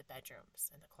to into the bedrooms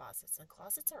and the closets. And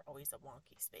closets are always a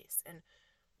wonky space. And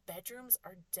bedrooms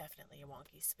are definitely a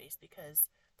wonky space because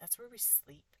that's where we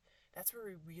sleep. That's where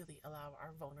we really allow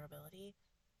our vulnerability.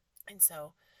 And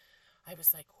so I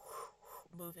was like,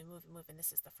 moving.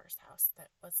 This is the first house that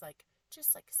was like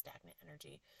just like stagnant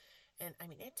energy. And I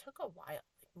mean, it took a while,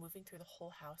 like moving through the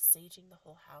whole house, saging the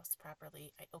whole house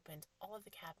properly. I opened all of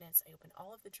the cabinets, I opened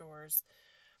all of the drawers.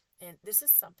 And this is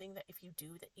something that if you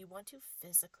do, that you want to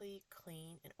physically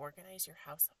clean and organize your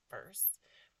house first,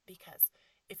 because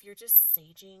if you're just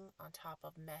saging on top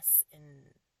of mess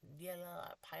and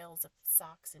piles of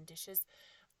socks and dishes,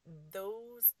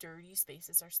 those dirty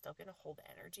spaces are still going to hold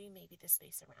energy. Maybe the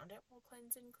space around it will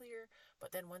cleanse and clear,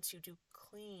 but then once you do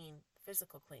clean,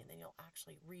 physical clean, then you'll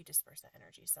actually redisperse that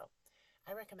energy. So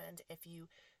I recommend, if you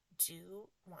do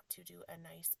want to do a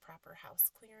nice proper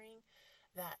house clearing,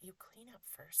 that you clean up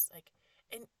first. Like,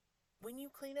 and when you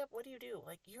clean up, what do?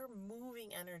 Like, you're moving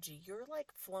energy. You're like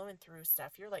flowing through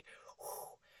stuff. You're like,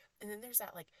 whew. And then there's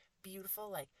that like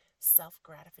beautiful like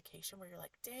self-gratification where you're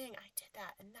like, dang, I did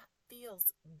that and that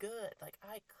feels good. Like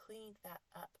I cleaned that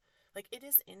up. Like it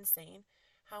is insane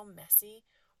how messy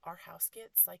our house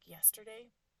gets. Like yesterday,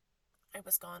 I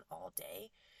was gone all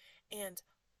day, and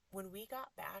when we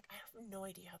got back, I have no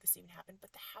idea how this even happened,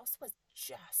 but the house was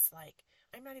just like,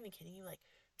 I'm not even kidding you, like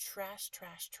trash.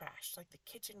 Like the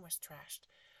kitchen was trashed.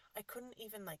 I couldn't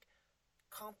even like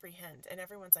comprehend. And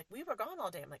everyone's like, we were gone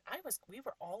all day. I'm like, we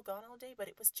were all gone all day, but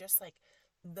it was just like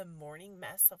the morning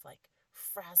mess of like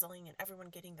frazzling and everyone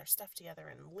getting their stuff together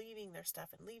and leaving their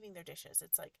stuff and leaving their dishes.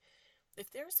 It's like,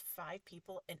 if there's 5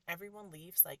 people and everyone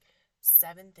leaves like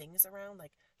 7 things around,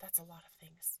 like that's a lot of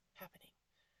things happening.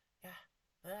 Yeah.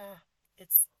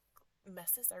 It's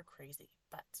messes are crazy.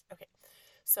 But okay.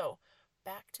 So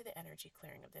back to the energy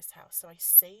clearing of this house. So I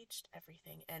saged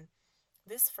everything, and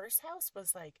this first house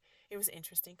was like, it was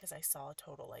interesting because I saw a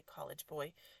total like college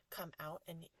boy come out,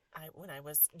 and when I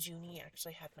was, Junie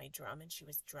actually had my drum and she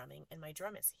was drumming, and my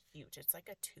drum is huge. It's like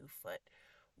a 2-foot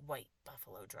white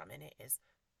buffalo drum, and it is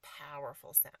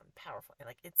powerful sound, powerful. And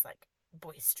like it's like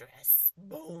boisterous.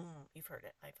 Boom. You've heard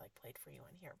it. I've like played for you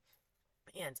on here.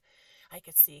 And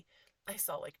I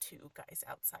saw like two guys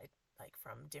outside, like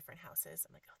from different houses.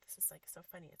 I'm like, oh, this is like so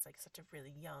funny. It's like such a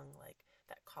really young, like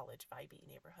that college vibey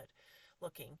neighborhood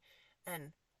looking.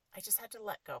 And I just had to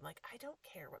let go. I'm like, I don't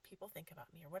care what people think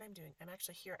about me or what I'm doing. I'm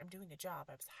actually here. I'm doing a job.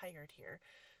 I was hired here.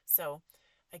 So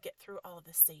I get through all of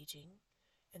the saging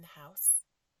in the house.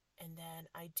 And then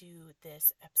I do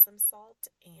this Epsom salt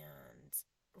and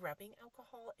rubbing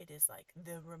alcohol. It is like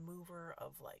the remover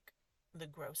of like the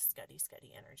gross, scuddy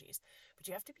energies. But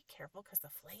you have to be careful because the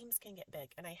flames can get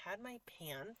big. And I had my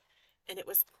pan, and it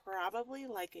was probably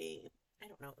like I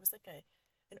don't know, it was like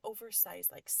an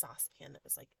oversized like saucepan that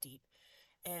was like deep.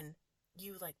 And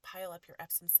you like pile up your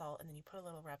Epsom salt, and then you put a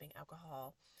little rubbing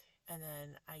alcohol, and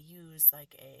then I use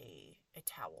like a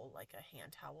towel, like a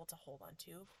hand towel to hold on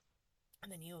to,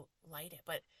 and then you light it.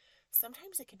 But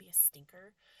sometimes it can be a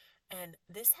stinker, and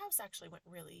this house actually went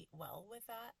really well with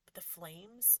that. But the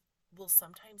flames will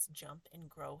sometimes jump and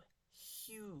grow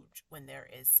huge when there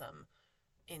is some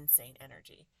insane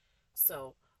energy.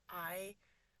 So I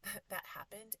that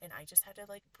happened, and I just had to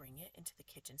like bring it into the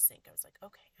kitchen sink. I was like,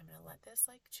 okay, I'm gonna let this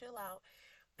like chill out.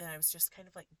 And I was just kind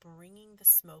of like bringing the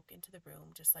smoke into the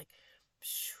room, just like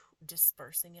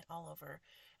dispersing it all over.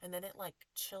 And then it like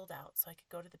chilled out, so I could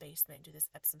go to the basement and do this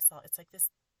Epsom salt. It's like this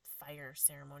fire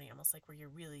ceremony, almost like where you're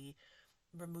really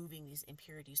removing these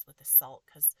impurities with the salt,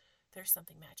 because there's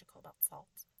something magical about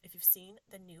salt. If you've seen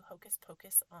the new Hocus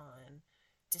Pocus on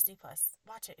Disney Plus,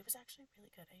 watch it. It was actually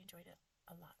really good. I enjoyed it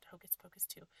a lot. Hocus Pocus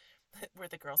 2, where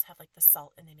the girls have like the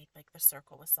salt and they make like the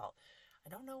circle with salt. I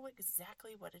don't know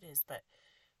exactly what it is, but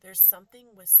there's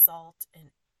something with salt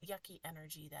and yucky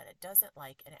energy that it doesn't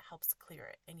like, and it helps clear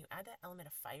it. And you add that element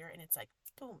of fire, and it's like,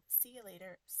 boom, see you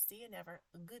later, see you never,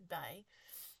 goodbye.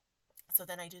 So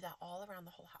then I do that all around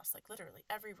the whole house, like literally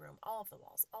every room, all of the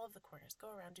walls, all of the corners, go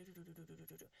around, do, do, do, do, do, do,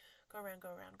 do, do, go around,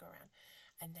 go around, go around.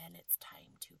 And then it's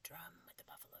time to drum with the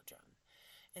buffalo drum.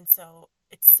 And so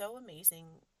it's so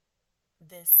amazing,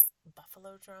 this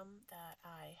buffalo drum that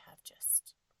I have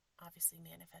just obviously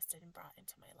manifested and brought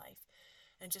into my life.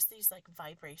 And just these like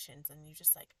vibrations, and you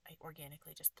just like, I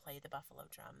organically just play the buffalo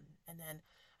drum. And then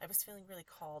I was feeling really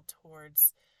called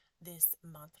towards this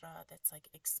mantra that's like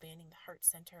expanding the heart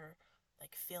center,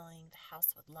 like filling the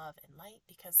house with love and light,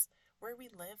 because where we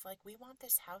live, like we want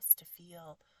this house to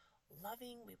feel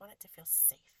loving. We want it to feel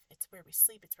safe. It's where we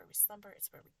sleep, it's where we slumber,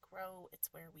 it's where we grow, it's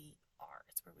where we are,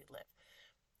 it's where we live.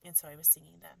 And so I was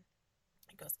singing them.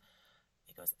 It goes,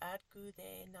 Ad Gure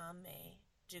Name,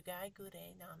 Jugai Gure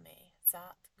Name,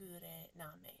 Sat Gure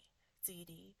Name,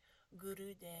 Sidi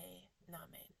Guru De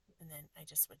Name. And then I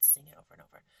just would sing it over and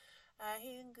over.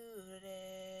 Ahin Gure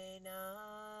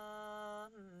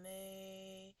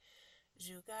Name,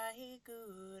 Jugai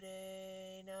Gure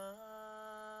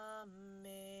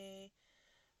Name,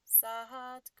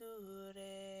 Sat Gure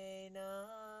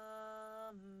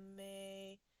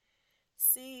Name,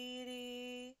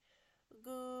 Siri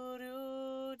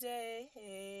Guru De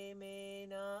Me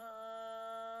Name.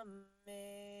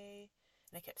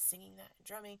 And I kept singing that and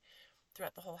drumming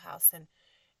throughout the whole house. And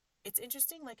it's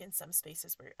interesting, like in some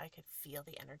spaces where I could feel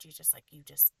the energy, just like you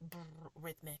just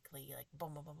rhythmically, like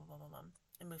boom, boom, boom, boom, boom, boom, boom,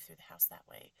 and move through the house that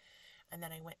way. And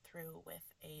then I went through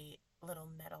with a little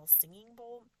metal singing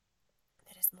bowl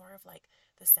that is more of like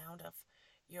the sound of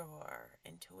your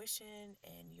intuition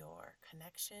and your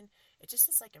connection. It just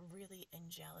is like a really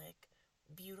angelic,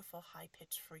 beautiful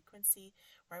high-pitched frequency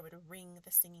where I would ring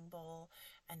the singing bowl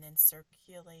and then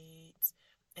circulate.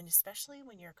 And especially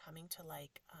when you're coming to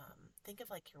like think of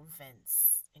like your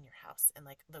vents in your house and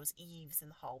like those eaves in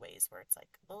the hallways where it's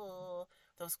like, oh,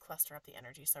 those cluster up the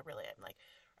energy. So really I'm like,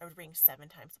 I would ring 7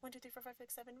 times, 1 2 3 4 5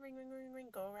 6 7, ring ring ring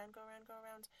ring, go around, go around, go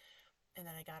around. And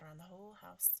then I got around the whole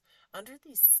house. Under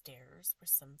these stairs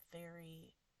were some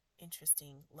very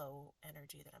interesting low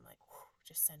energy that I'm like, whew,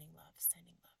 just sending love,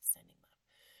 sending love, sending love,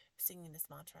 singing this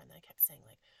mantra. And then I kept saying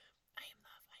like, I am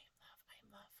love, I am love, I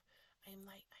am love, I am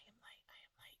light, I am light, I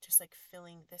am light, just like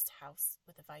filling this house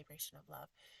with a vibration of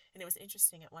love. And it was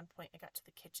interesting, at one point I got to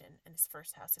the kitchen in this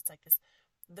first house. It's like this,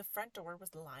 the front door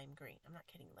was lime green, I'm not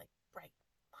kidding, like bright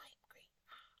lime green,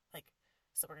 like,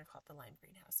 so we're gonna call it the lime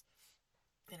green house.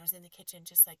 And I was in the kitchen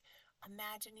just like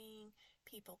imagining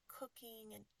people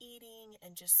cooking and eating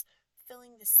and just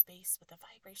filling this space with a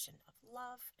vibration of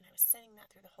love. And I was sending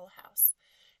that through the whole house.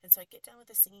 And so I get done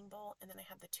with the singing bowl, and then I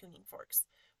have the tuning forks.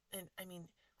 And I mean,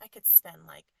 I could spend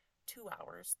like 2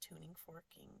 hours tuning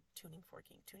fork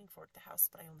the house,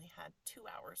 but I only had 2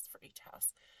 hours for each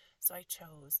house. So I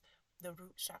chose the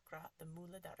root chakra, the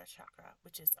Muladhara chakra,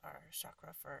 which is our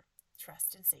chakra for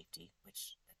trust and safety,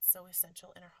 which that's so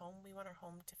essential in our home. We want our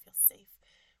home to feel safe.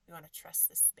 We want to trust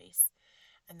this space.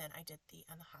 And then I did the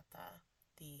Anahata,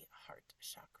 the heart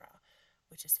chakra,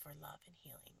 which is for love and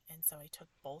healing. And so I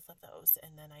took both of those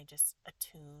and then I just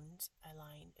attuned a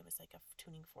line. It was like a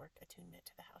tuning fork attunement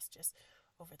to the house, just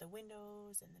over the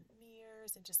windows and the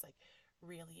mirrors, and just like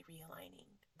really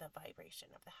realigning the vibration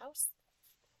of the house.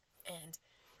 And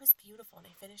it was beautiful. And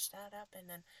I finished that up. And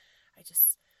then I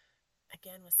just,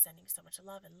 again, was sending so much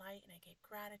love and light. And I gave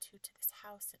gratitude to this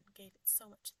house and gave it so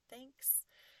much thanks.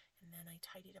 And then I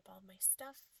tidied up all my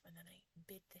stuff. And then I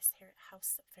bid this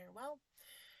house farewell.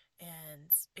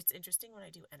 And it's interesting when I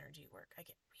do energy work, I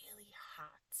get really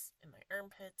hot in my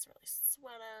armpits, really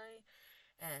sweaty.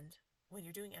 And when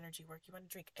you're doing energy work, you want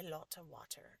to drink a lot of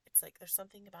water. It's like there's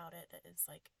something about it that is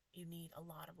like you need a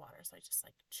lot of water. So I just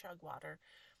like chug water.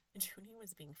 And Junie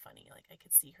was being funny. Like I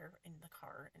could see her in the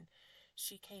car, and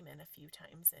she came in a few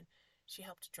times and she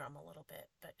helped drum a little bit,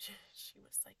 but she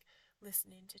was like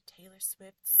listening to Taylor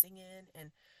Swift singing,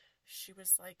 and she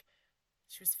was like,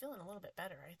 she was feeling a little bit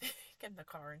better, I think, in the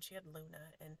car. And she had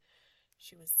Luna, and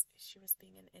she was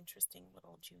being an interesting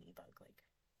little Junie bug, like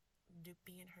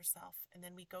being herself. And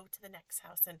then we go to the next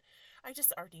house, and I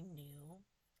just already knew,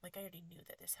 like I already knew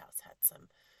that this house had some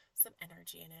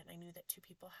energy in it. I knew that 2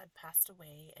 people had passed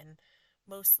away, and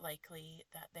most likely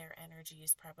that their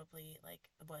energies probably like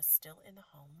was still in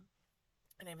the home.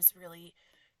 And I was really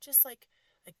just like,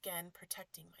 again,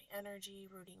 protecting my energy,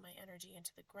 rooting my energy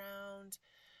into the ground,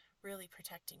 really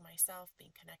protecting myself,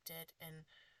 being connected. And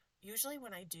usually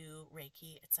when I do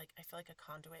Reiki, it's like I feel like a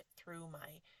conduit through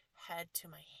my head to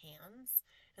my hands.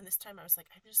 And this time I was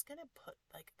like, I'm just going to put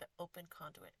like the open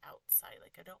conduit outside.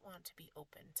 Like I don't want to be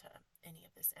open to any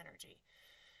of this energy.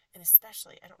 And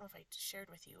especially, I don't know if I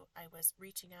shared with you, I was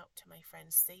reaching out to my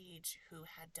friend Sage, who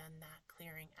had done that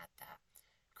clearing at that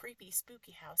creepy,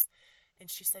 spooky house. And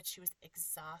she said she was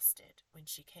exhausted when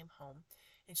she came home,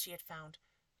 and she had found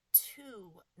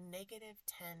 2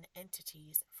 -10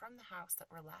 entities from the house that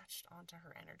were latched onto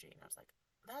her energy. And I was like,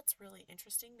 that's really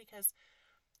interesting, because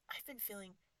I've been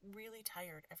feeling really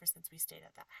tired ever since we stayed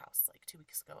at that house like 2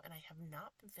 weeks ago, and I have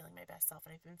not been feeling my best self,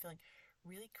 and I've been feeling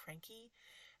really cranky.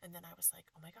 And then I was like,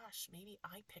 oh my gosh, maybe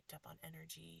I picked up on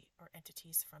energy or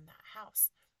entities from that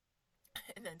house.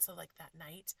 And then so like that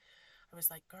night I was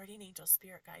like, guardian angel,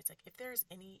 spirit guides, like if there's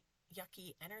any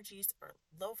yucky energies or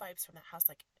low vibes from that house,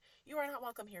 like you are not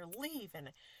welcome here, leave.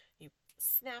 And you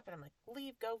snap, and I'm like,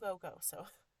 leave, go, go, go. So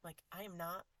like I am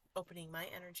not opening my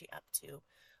energy up to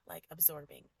like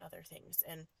absorbing other things.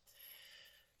 And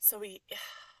so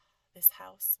this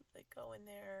house, like go in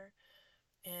there,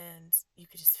 and you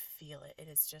could just feel it. It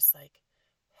is just like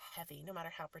heavy, no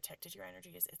matter how protected your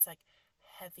energy is. It's like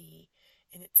heavy,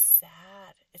 and it's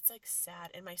sad. It's like sad.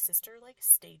 And my sister like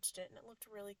staged it, and it looked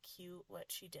really cute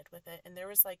what she did with it. And there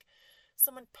was like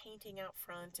someone painting out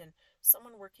front, and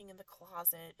someone working in the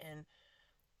closet, and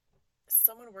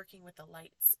someone working with the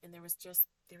lights. And there was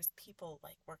people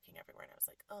like working everywhere. And I was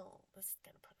like, oh, this is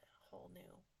gonna put a whole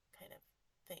new kind of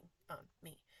thing on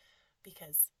me,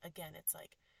 because again, it's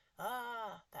like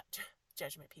that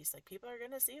judgment piece. Like people are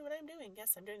gonna see what I'm doing.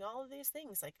 Yes, I'm doing all of these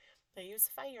things. Like I use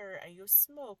fire, I use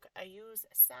smoke, I use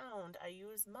sound, I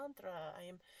use mantra.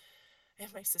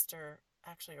 And my sister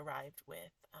actually arrived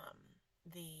with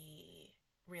the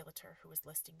realtor who was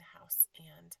listing the house,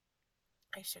 and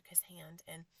I shook his hand,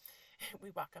 and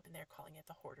we walk up in there calling it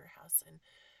the Hoarder House. And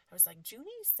I was like,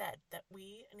 Junie said that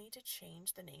we need to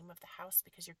change the name of the house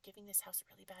because you're giving this house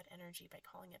really bad energy by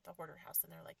calling it the Hoarder House.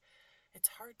 And they're like, it's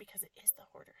hard because it is the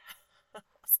Hoarder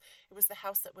House. It was the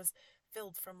house that was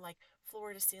filled from like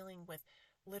floor to ceiling with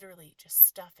literally just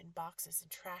stuff and boxes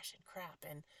and trash and crap.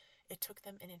 And it took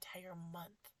them an entire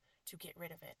month to get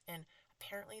rid of it. And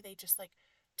apparently they just like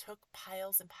took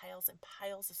piles and piles and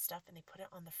piles of stuff, and they put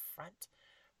it on the front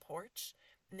porch,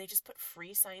 and they just put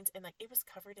free signs, and like it was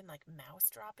covered in like mouse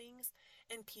droppings,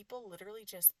 and people literally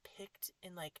just picked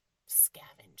and like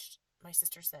scavenged. My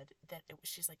sister said that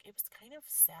she's like, it was kind of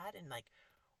sad, and like,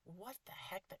 what the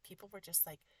heck, that people were just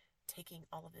like taking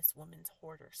all of this woman's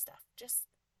hoarder stuff just,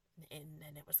 and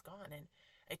then it was gone. And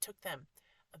it took them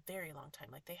a very long time.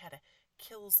 Like they had to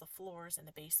kills the floors in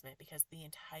the basement, because the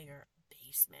entire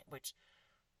basement, which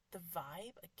the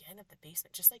vibe again of the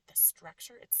basement, just like the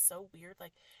structure, it's so weird.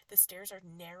 Like the stairs are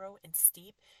narrow and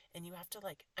steep, and you have to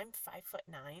like, I'm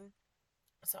 5'9",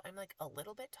 so I'm like a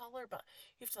little bit taller, but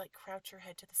you have to like crouch your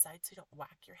head to the side so you don't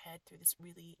whack your head through this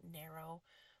really narrow,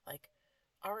 like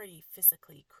already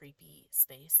physically creepy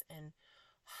space. And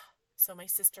So my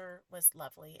sister was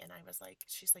lovely, and I was like,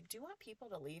 she's like, do you want people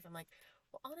to leave? I'm like,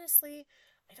 well, honestly,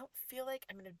 I don't feel like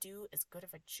I'm going to do as good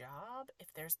of a job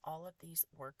if there's all of these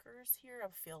workers here. I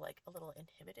feel like a little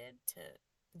inhibited to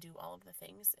do all of the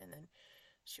things. And then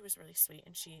she was really sweet,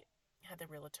 and she had the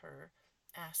realtor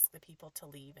ask the people to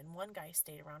leave. And one guy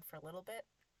stayed around for a little bit,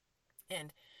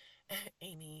 and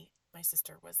Amy, my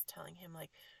sister, was telling him, like,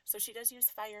 so she does use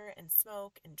fire and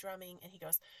smoke and drumming. And he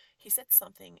said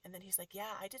something, and then he's like,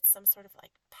 yeah, I did some sort of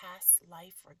like past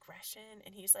life regression.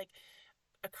 And he's like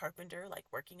a carpenter, like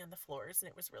working on the floors, and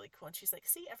it was really cool. And she's like,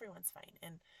 see, everyone's fine.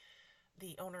 And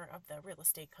the owner of the real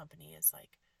estate company is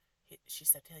like, she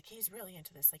said, like, he's really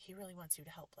into this. Like, he really wants you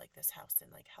to help, like, this house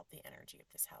and, like, help the energy of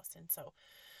this house. And so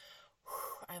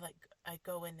I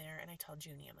go in there and I tell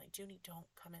Junie, I'm like, Junie, don't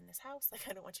come in this house. Like,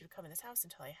 I don't want you to come in this house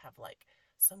until I have like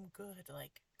some good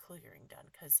like clearing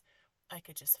done, because I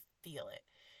could just feel it.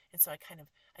 And so I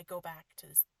go back to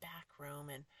this back room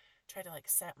and try to like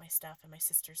set up my stuff. And my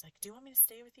sister's like, do you want me to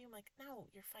stay with you? I'm like, no,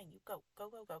 you're fine. You go, go,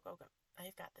 go, go, go, go.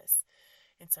 I've got this.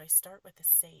 And so I start with the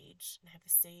sage, and I have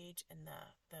the sage and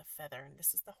the feather. And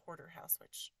this is the hoarder house,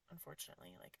 which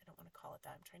unfortunately, like, I don't want to call it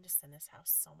that. I'm trying to send this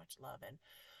house so much love, and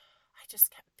I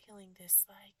just kept feeling this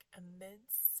like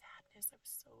immense sadness. I was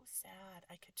so sad.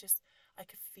 I could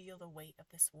feel the weight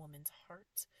of this woman's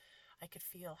heart. I could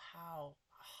feel how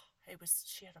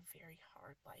she had a very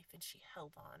hard life, and she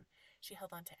held on. She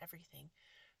held on to everything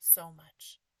so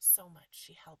much, so much.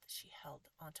 She held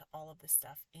onto all of the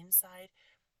stuff inside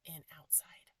and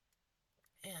outside.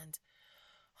 And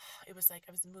it was like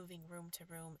I was moving room to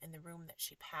room, and the room that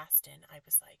she passed in, I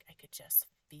was like, I could just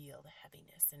feel the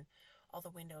heaviness, and all the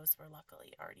windows were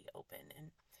luckily already open.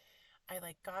 And I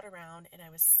like got around, and I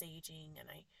was saging, and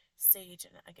I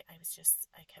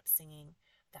kept singing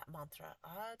that mantra,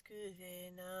 Ad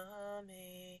Gure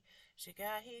Name,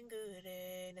 Shigahin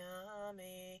Gure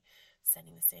Name,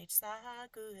 sending the sage, Sa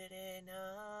Gure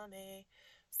Name,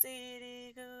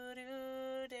 Siri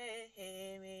Guru De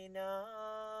Me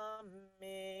Name.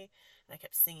 And I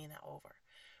kept singing that over.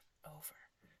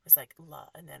 It was like love,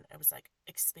 and then I was like,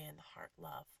 expand the heart,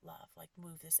 love, love, like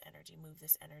move this energy, move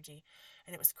this energy.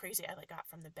 And it was crazy. I like got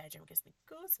from the bedroom, it gives me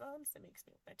goosebumps, it makes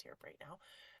me want to tear up right now,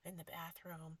 in the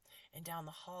bathroom and down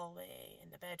the hallway,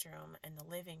 in the bedroom and the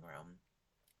living room.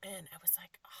 And I was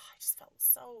like, oh, I just felt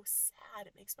so sad.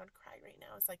 It makes me want to cry right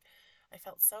now. It's like I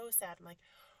felt so sad. I'm like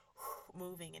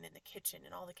moving, and in the kitchen,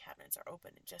 and all the cabinets are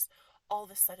open, and just all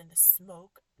of a sudden the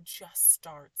smoke just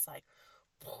starts like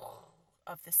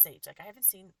of the sage. Like, I haven't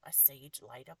seen a sage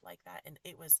light up like that, and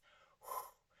it was.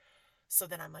 So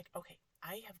then I'm like, okay,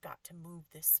 I have got to move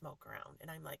this smoke around, and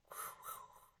I'm like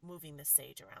moving the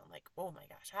sage around, like, oh my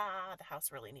gosh, the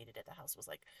house really needed it. The house was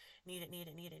like, need it, need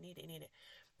it, need it, need it, need it.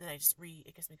 And then it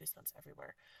gives me goosebumps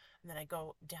everywhere. And then I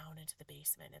go down into the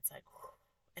basement. It's like,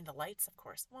 and the lights, of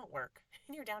course, won't work.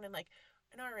 And you're down in like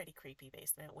an already creepy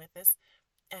basement with this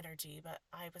energy. But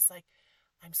I was like,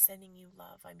 I'm sending you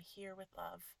love. I'm here with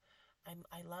love.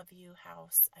 I love you,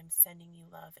 house. I'm sending you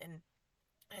love. And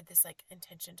I had this like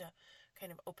intention to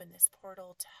kind of open this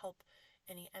portal to help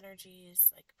any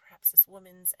energies, like perhaps this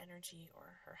woman's energy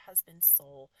or her husband's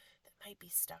soul that might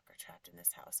be stuck or trapped in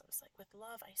this house. I was like, with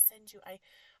love, I send you, I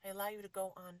allow you to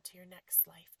go on to your next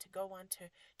life, to go on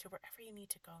to wherever you need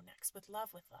to go next, with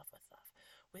love, with love, with love,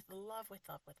 with love, with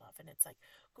love, with love. And it's like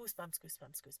goosebumps,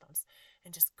 goosebumps, goosebumps.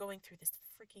 And just going through this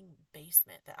freaking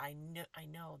basement that I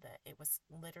know that it was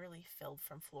literally filled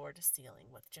from floor to ceiling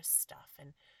with just stuff,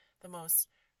 and the most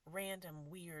random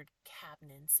weird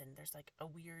cabinets, and there's like a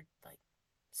weird like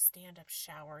stand-up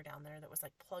shower down there that was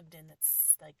like plugged in,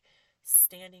 that's like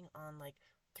standing on like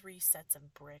 3 sets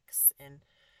of bricks, and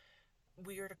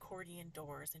weird accordion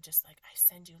doors, and just like, I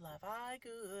send you love. I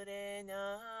good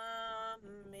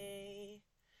me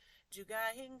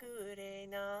jugahin good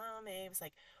name. It was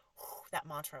like that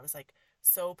mantra was like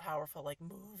so powerful, like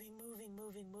moving, moving,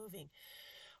 moving, moving.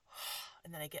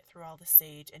 And then I get through all the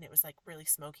sage, and it was like really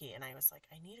smoky, and I was like,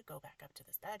 I need to go back up to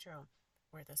this bedroom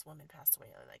where this woman passed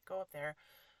away. I like go up there.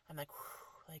 I'm like,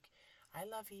 like, I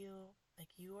love you.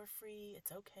 Like, you are free.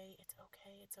 It's okay. It's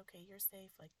okay. It's okay. You're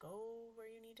safe. Like, go where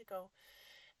you need to go.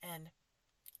 And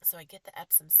so I get the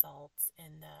Epsom salts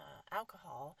and the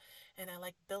alcohol, and I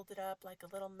like build it up like a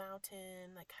little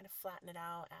mountain, like kind of flatten it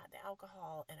out, add the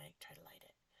alcohol, and I try to light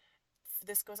it.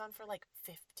 This goes on for like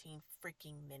 15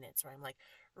 freaking minutes, where I'm like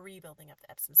rebuilding up the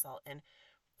Epsom salt. And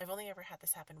I've only ever had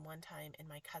this happen one time in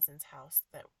my cousin's house,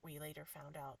 that we later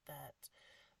found out that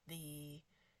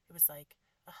it was like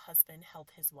a husband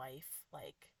held his wife,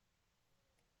 like,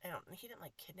 he didn't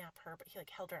like kidnap her, but he like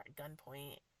held her at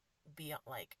gunpoint, beyond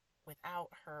like, without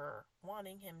her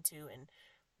wanting him to, and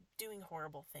doing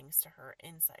horrible things to her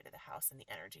inside of the house and the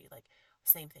energy. Like,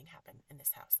 same thing happened in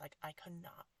this house. Like, I could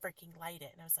not freaking light it.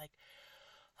 And I was like,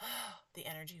 oh, the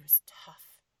energy was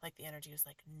tough. Like, the energy was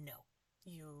like, no,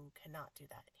 you cannot do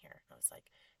that in here. And I was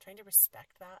like, trying to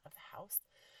respect that of the house.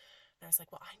 And I was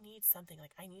like, well, I need something.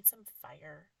 Like, I need some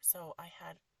fire. So I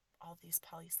had all these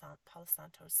Palo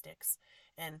Santo sticks,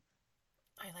 and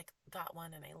I like got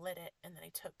one and I lit it, and then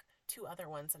I took two other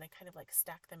ones and I kind of like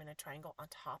stacked them in a triangle on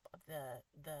top of the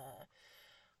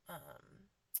why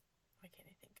can't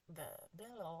I think,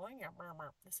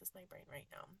 this is my brain right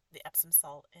now, the Epsom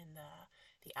salt and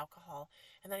the alcohol.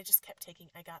 And then I just kept taking,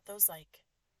 I got those like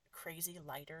crazy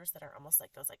lighters that are almost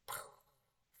like those like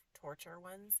torture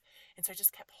ones, and so I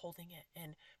just kept holding it,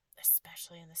 and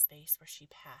especially in the space where she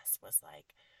passed was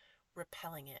like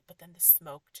repelling it. But then the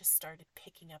smoke just started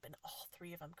picking up, and all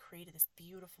three of them created this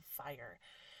beautiful fire.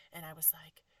 And I was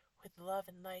like, with love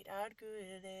and light out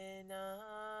good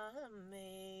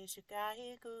me,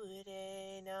 Shukai good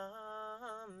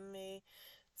me,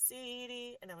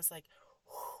 CD. And I was like,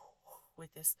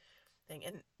 with this thing.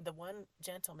 And the one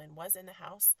gentleman was in the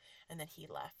house, and then he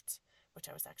left, which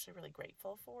I was actually really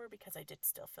grateful for, because I did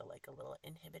still feel like a little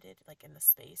inhibited, like in the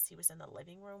space. He was in the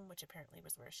living room, which apparently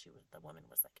was where the woman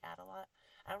was like at a lot.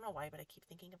 I don't know why, but I keep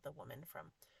thinking of the woman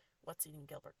from What's Eating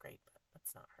Gilbert Grape, but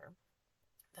that's not her.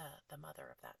 The mother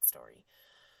of that story.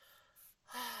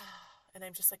 And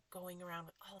I'm just like going around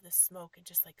with all this smoke and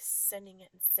just like sending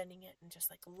it and just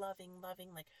like loving,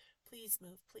 like, please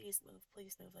move, please move,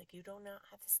 please move. Like, you do not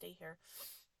have to stay here.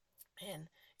 And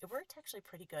it worked actually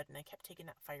pretty good. And I kept taking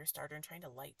that fire starter and trying to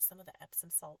light some of the Epsom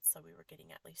salts, so we were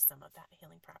getting at least some of that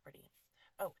healing property.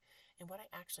 Oh, and what I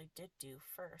actually did do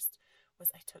first was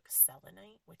I took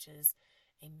selenite, which is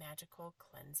a magical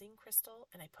cleansing crystal,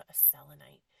 and I put a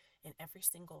selenite in every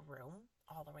single room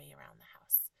all the way around the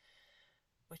house,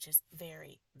 which is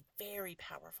very, very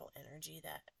powerful energy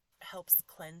that helps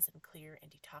cleanse and clear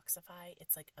and detoxify.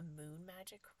 It's like a moon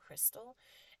magic crystal,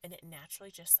 and it naturally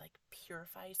just like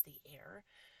purifies the air.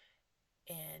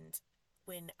 And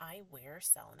when I wear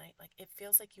selenite, like, it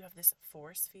feels like you have this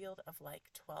force field of like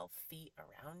 12 feet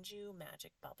around you,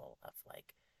 magic bubble of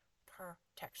like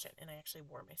protection. And I actually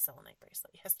wore my selenite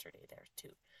bracelet yesterday there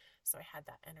too, so I had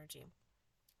that energy.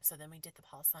 So then we did the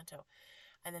Palo Santo,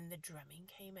 and then the drumming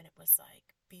came, and it was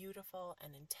like beautiful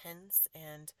and intense,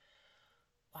 and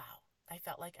wow, I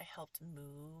felt like I helped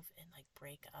move and like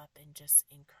break up and just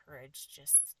encourage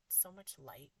just so much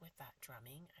light with that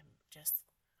drumming.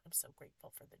 I'm so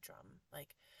grateful for the drum.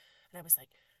 Like, and I was like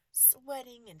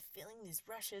sweating and feeling these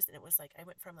rushes, and it was like I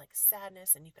went from like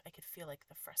sadness, and I could feel like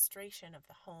the frustration of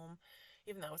the home,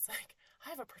 even though it's like I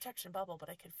have a protection bubble,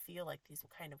 but I could feel like these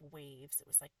kind of waves. It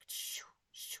was like shoo,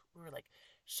 shoo, we were like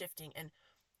shifting. And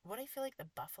what I feel like the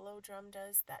buffalo drum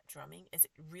does, that drumming, is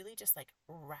it really just like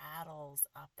rattles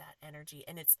up that energy.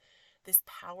 And it's this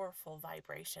powerful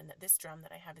vibration that this drum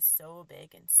that I have is so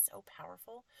big and so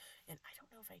powerful. And I don't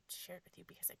know if I shared with you,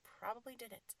 because I probably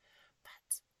didn't,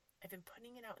 but I've been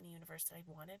putting it out in the universe that I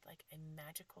wanted like a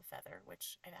magical feather,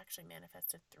 which I've actually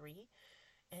manifested 3.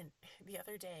 And the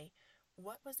other day,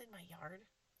 what was in my yard?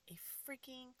 A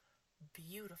freaking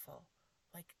beautiful,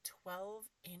 like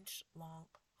 12-inch long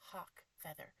hawk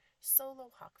feather,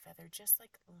 solo hawk feather, just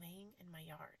like laying in my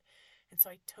yard. And so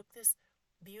I took this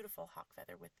beautiful hawk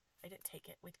feather I didn't take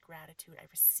it with gratitude. I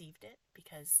received it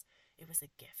because it was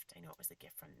a gift. I know it was a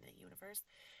gift from the universe.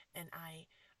 And I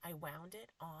wound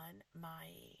it on my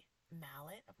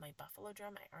mallet of my buffalo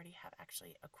drum. I already have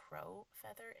actually a crow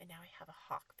feather, and now I have a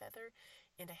hawk feather,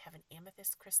 and I have an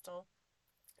amethyst crystal,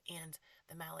 and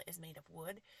the mallet is made of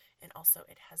wood, and also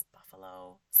it has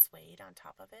buffalo suede on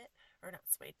top of it, or not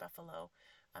suede, buffalo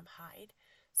hide,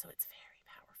 so it's very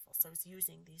powerful. So I was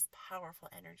using these powerful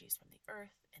energies from the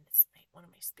earth, and it's one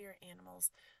of my spirit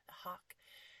animals, the hawk,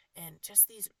 and just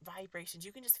these vibrations,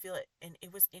 you can just feel it. And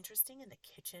it was interesting in the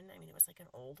kitchen. I mean, it was like an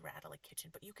old rattly kitchen,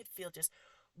 but you could feel just,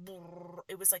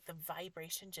 it was like the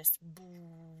vibration just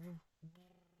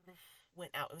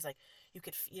went out. It was like you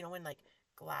could, when like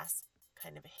glass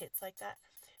kind of hits like that,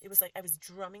 it was like I was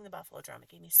drumming the buffalo drum. It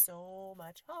gave me so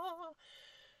much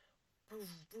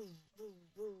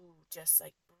just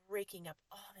like breaking up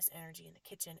all this energy in the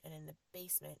kitchen and in the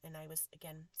basement. And I was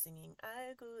again singing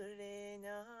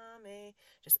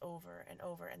just over and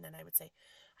over, and then I would say,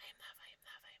 I am love, I am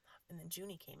love, I am love. And then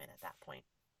Junie came in at that point,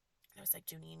 and I was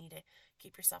like, Junie, you need to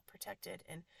keep yourself protected.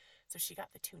 And so she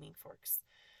got the tuning forks,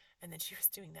 and then she was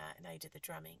doing that, and I did the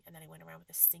drumming, and then I went around with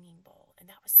a singing bowl, and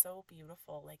that was so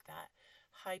beautiful, like that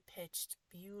high-pitched,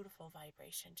 beautiful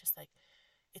vibration, just like,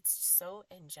 it's so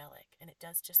angelic, and it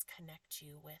does just connect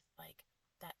you with like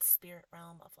that spirit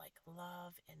realm of like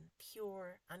love and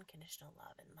pure, unconditional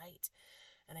love and light.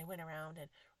 And I went around and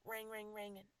rang, rang,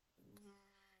 rang, and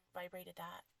vibrated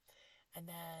that. And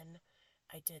then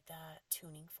I did the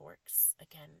tuning forks.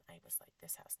 Again, I was like,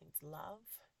 this house needs love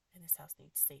and this house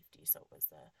needs safety. So it was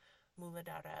the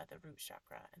Muladhara, the root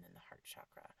chakra, and then the heart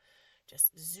chakra.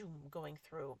 Just zoom going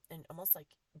through and almost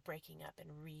like breaking up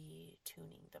and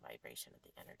retuning the vibration of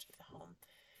the energy of the home.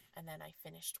 And then I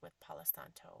finished with Palo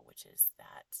Santo, which is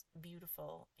that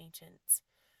beautiful ancient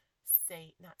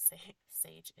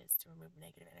sage is to remove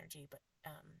negative energy, but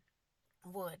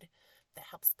wood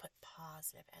that helps put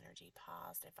positive energy,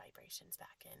 positive vibrations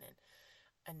back in.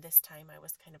 And this time I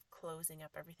was kind of closing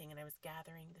up everything, and I was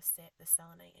gathering the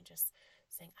selenite and just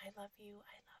saying, I love you,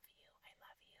 I love you, I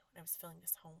love you. And I was filling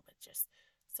this home with just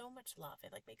so much love.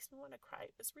 It like makes me want to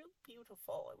cry. It was really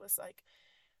beautiful. It was like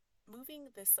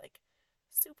moving this like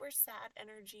super sad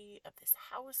energy of this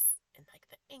house and like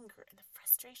the anger and the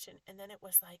frustration. And then it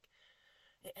was like,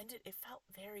 it felt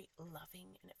very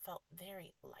loving and it felt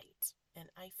very light. And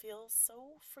I feel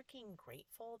so freaking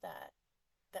grateful that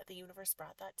the universe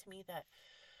brought that to me, that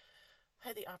I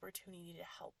had the opportunity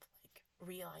to help like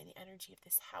realign the energy of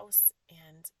this house,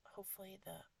 and hopefully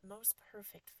the most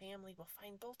perfect family will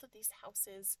find both of these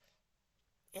houses,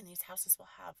 and these houses will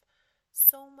have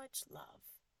so much love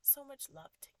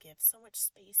to give, so much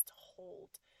space to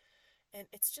hold. And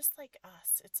it's just like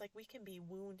us. It's like we can be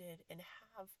wounded and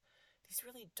have these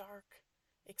really dark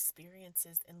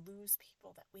experiences and lose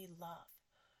people that we love.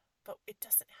 But it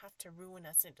doesn't have to ruin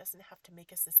us, and it doesn't have to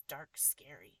make us this dark,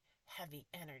 scary, heavy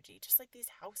energy. Just like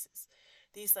these houses.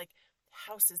 These like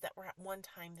houses that were at one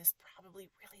time this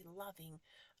probably really loving,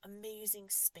 amazing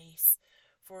space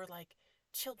for like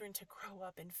children to grow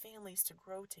up and families to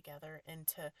grow together and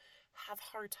to have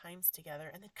hard times together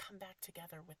and then come back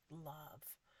together with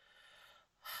love.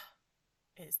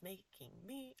 It is making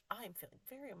me, I'm feeling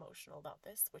very emotional about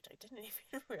this, which I didn't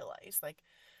even realize. Like,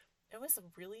 it was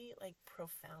a really like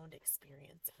profound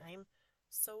experience, and I'm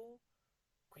so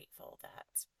grateful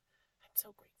that I'm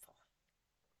so grateful.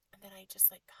 And then I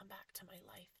just like come back to my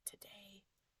life today,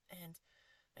 and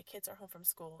my kids are home from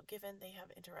school. Given they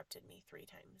have interrupted me 3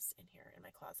 times in here, and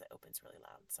my closet opens really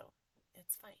loud, so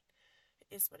it's fine.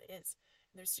 It is what it is.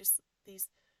 And there's just these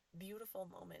beautiful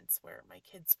moments where my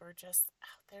kids were just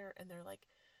out there and they're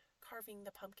like carving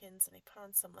the pumpkins, and I put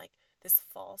on some like this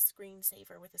fall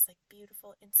screensaver with this like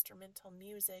beautiful instrumental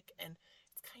music, and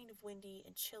it's kind of windy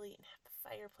and chilly, and have the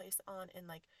fireplace on, and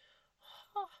like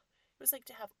it was like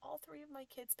to have all 3 of my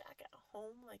kids back at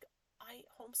home. Like, I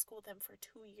homeschooled them for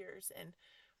 2 years, and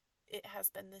it has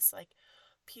been this like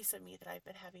piece of me that I've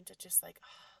been having to just like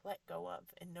let go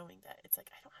of, and knowing that it's like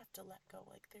I don't have to let go.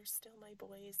 Like, they're still my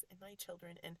boys and my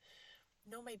children, and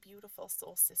know my beautiful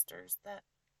soul sisters, that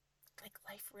like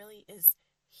life really is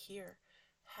here,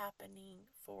 happening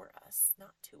for us,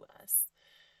 not to us.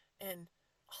 And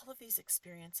all of these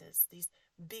experiences, these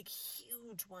big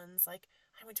huge ones, like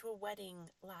I went to a wedding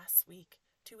last week,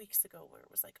 2 weeks ago, where it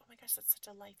was like, oh my gosh, that's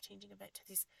such a life-changing event, to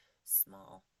these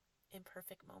small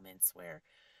imperfect moments where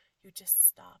you just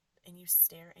stop and you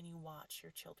stare and you watch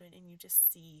your children, and you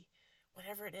just see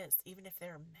whatever it is, even if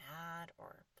they're mad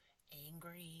or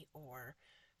angry or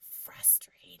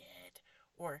frustrated,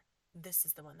 or this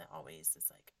is the one that always is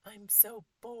like, I'm so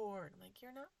bored. I'm like,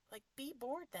 you're not, like, be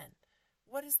bored then.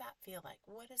 What does that feel like?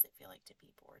 What does it feel like to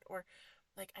be bored? Or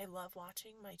like, I love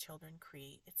watching my children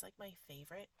create. It's like my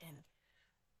favorite. And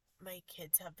my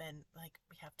kids have been like,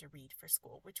 we have to read for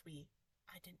school, which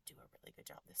I didn't do a really good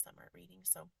job this summer at reading.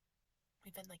 So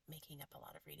we've been like making up a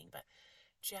lot of reading, but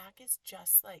Jack is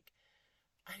just like,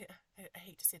 I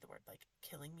hate to say the word like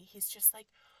killing me. He's just like,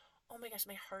 oh my gosh,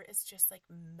 my heart is just like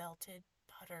melted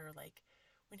butter. Like,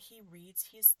 when he reads,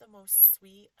 he's the most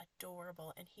sweet,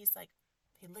 adorable, and he's like,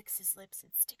 he licks his lips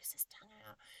and sticks his tongue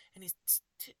out, and he's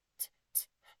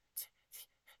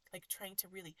like trying to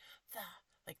really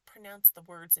like pronounce the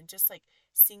words, and just like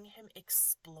seeing him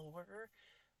explore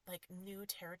like new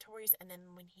territories. And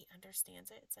then when he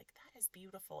understands it, it's like, that is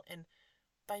beautiful. And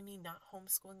by me not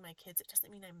homeschooling my kids, it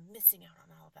doesn't mean I'm missing out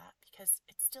on all of that, because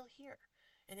it's still here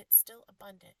and it's still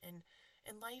abundant, and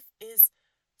life is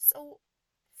so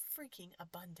freaking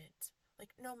abundant, like,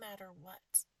 no matter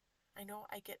what. I know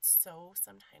I get so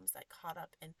sometimes like caught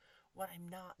up in what I'm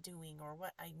not doing, or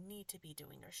what I need to be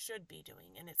doing or should be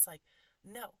doing, and it's like,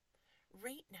 no,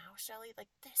 right now, Shelly, like,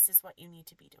 this is what you need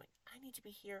to be doing. I need to be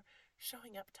here,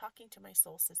 showing up, talking to my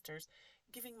soul sisters,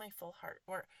 giving my full heart.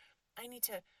 Or I need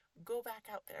to go back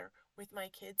out there with my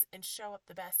kids and show up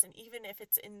the best. And even if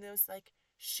it's in those like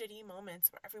shitty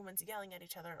moments where everyone's yelling at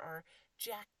each other, or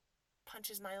Jack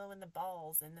punches Milo in the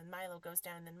balls, and then Milo goes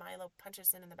down, and then Milo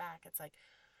punches him in the back. It's like,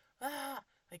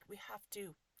 like we have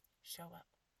to show up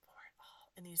for it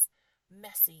all in these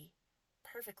messy,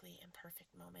 perfectly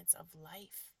imperfect moments of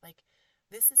life. Like,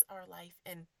 this is our life,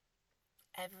 and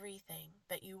everything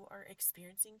that you are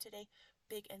experiencing today,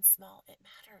 big and small, it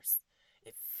matters.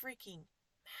 It freaking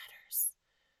matters.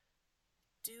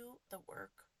 Do the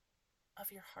work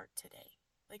of your heart today.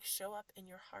 Like, show up in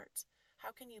your heart.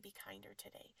 How can you be kinder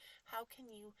today? How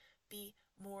can you be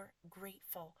more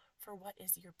grateful for what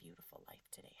is your beautiful life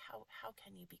today? How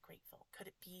can you be grateful? Could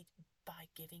it be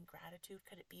by giving gratitude?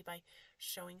 Could it be by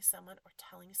showing someone or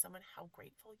telling someone how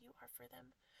grateful you are for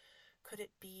them? Could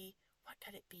it be, what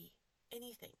could it be?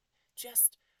 Anything.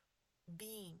 Just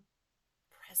being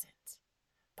present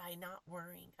by not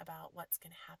worrying about what's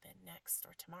going to happen next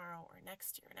or tomorrow or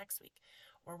next year or next week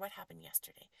or what happened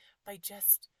yesterday, by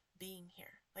just being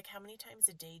here. Like, how many times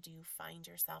a day do you find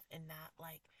yourself in that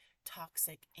like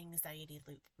toxic anxiety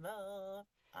loop?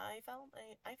 I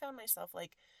found myself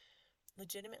like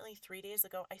legitimately 3 days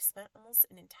ago, I spent almost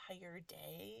an entire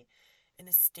day in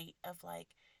a state of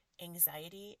like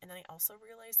anxiety. And then I also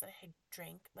realized that I had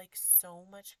drank like so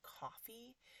much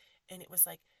coffee, and it was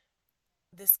like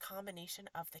this combination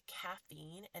of the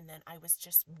caffeine, and then I was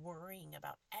just worrying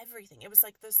about everything. It was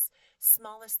like this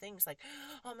smallest things, like,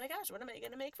 oh my gosh, what am I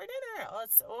going to make for dinner? Oh,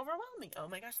 it's so overwhelming. Oh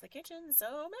my gosh, the kitchen's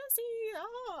so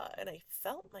messy. And I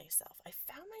found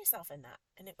myself in that.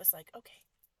 And it was like, okay,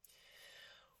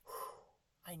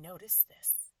 I noticed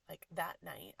this. Like, that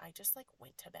night, I just like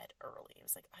went to bed early. It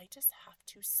was like, I just have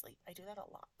to sleep. I do that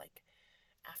a lot. Like,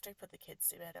 after I put the kids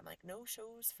to bed, I'm like, no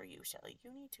shows for you, Shelly.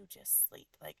 You need to just sleep.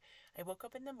 Like, I woke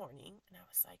up in the morning and I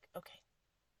was like, okay.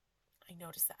 I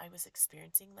noticed that I was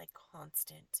experiencing like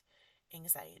constant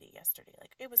anxiety yesterday.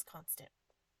 Like, it was constant.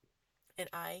 And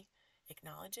I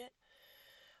acknowledge it.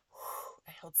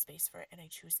 I held space for it, and I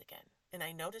choose again. And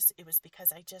I noticed it was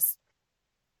because I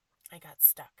got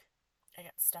stuck. I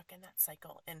got stuck in that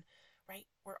cycle. And right,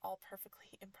 we're all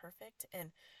perfectly imperfect,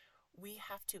 and we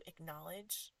have to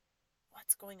acknowledge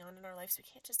what's going on in our lives. We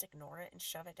can't just ignore it and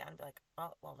shove it down and be like,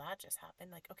 oh, well, that just happened.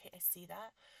 Like, okay, I see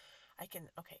that. I can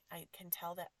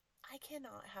tell that I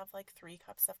cannot have like 3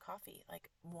 cups of coffee. Like,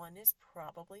 1 is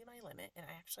probably my limit, and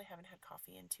I actually haven't had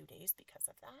coffee in 2 days because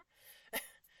of that.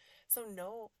 So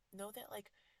know that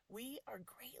like we are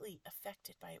greatly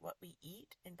affected by what we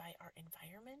eat and by our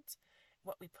environment,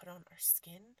 what we put on our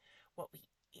skin, what we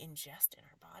ingest in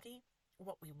our body,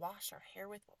 what we wash our hair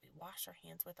with, what we wash our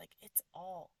hands with. Like, it's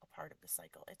all a part of the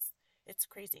cycle. It's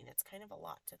crazy, and it's kind of a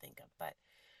lot to think of, but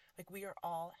like, we are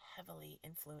all heavily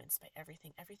influenced by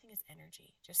everything. Everything is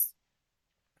energy. Just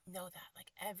know that,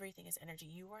 like, everything is energy.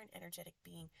 You are an energetic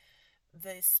being.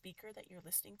 The speaker that you're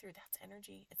listening through, that's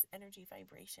energy. It's energy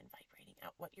vibration vibrating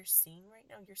out. What you're seeing right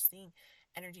now, you're seeing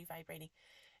energy vibrating.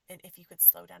 And if you could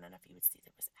slow down enough, you would see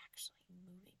that it was actually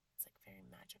moving. It's like very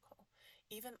magical.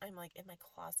 Even I'm like in my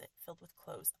closet filled with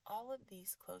clothes. All of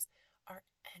these clothes are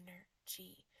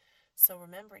energy. So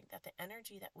remembering that the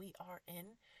energy that we are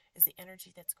in is the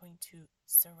energy that's going to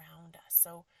surround us.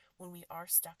 So when we are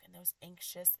stuck in those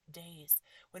anxious days,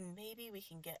 when maybe we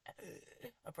can get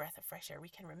a breath of fresh air, we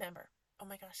can remember, oh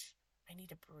my gosh, I need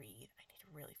to breathe. I need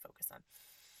to really focus on.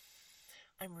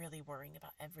 I'm really worrying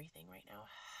about everything right now.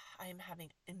 I am having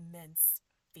immense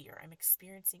fear. I'm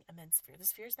experiencing immense fear.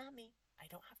 This fear is not me. I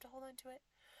don't have to hold on to it.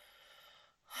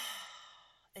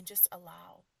 And just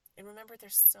allow. And remember,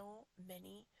 there's so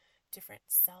many different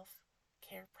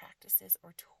self-care practices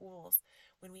or tools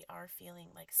when we are feeling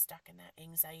like stuck in that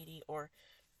anxiety, or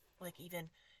like even,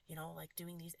 like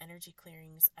doing these energy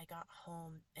clearings. I got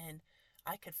home and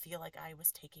I could feel like I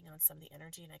was taking on some of the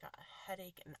energy, and I got a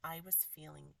headache, and I was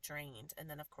feeling drained. And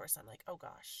then of course I'm like, oh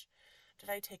gosh, did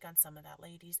I take on some of that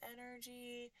lady's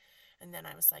energy? And then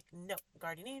I was like, no,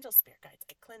 guardian angels, spirit guides,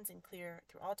 I cleanse and clear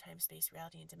through all time, space,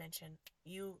 reality, and dimension.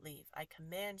 You leave. I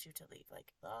command you to leave.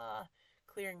 Like,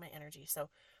 clearing my energy. So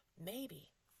maybe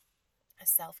a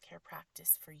self-care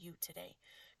practice for you today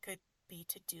could be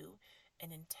to do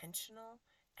an intentional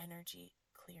energy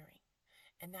clearing.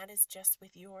 And that is just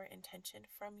with your intention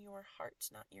from your heart,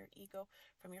 not your ego,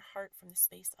 from your heart, from the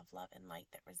space of love and light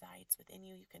that resides within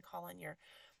you. You can call on your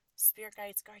spirit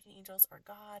guides, guardian angels, or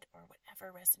God, or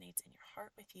whatever resonates in your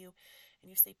heart with you. And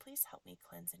you say, please help me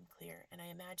cleanse and clear. And I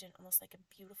imagine almost like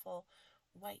a beautiful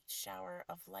white shower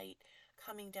of light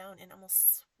coming down and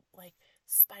almost like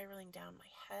spiraling down my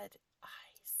head,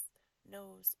 eyes,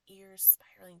 nose, ears,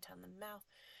 spiraling down the mouth,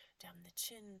 down the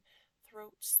chin,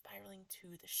 throat, spiraling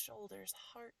to the shoulders,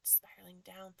 heart spiraling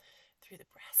down through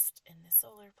the breast and the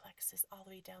solar plexus, all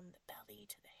the way down the belly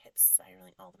to the hips,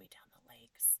 spiraling all the way down the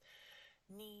legs,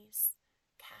 knees,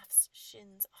 calves,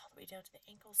 shins, all the way down to the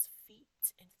ankles,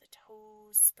 feet, into the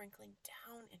toes, sprinkling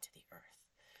down into the earth.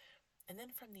 And then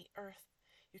from the earth,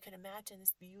 you can imagine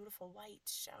this beautiful white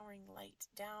showering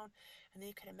light down, and then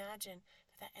you can imagine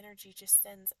that energy just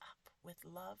sends up with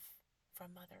love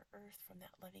from Mother Earth, from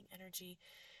that loving energy,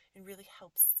 and really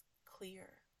helps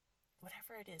clear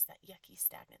whatever it is, that yucky,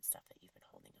 stagnant stuff that you've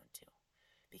been holding on to.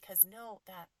 Because know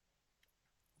that,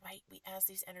 right, we as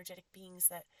these energetic beings,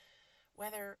 that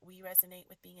whether we resonate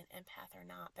with being an empath or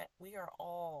not, that we are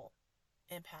all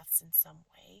empaths in some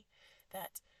way,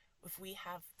 that if we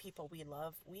have people we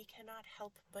love, we cannot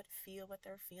help but feel what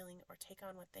they're feeling or take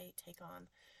on what they take on.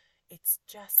 It's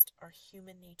just our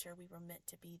human nature. We were meant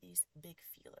to be these big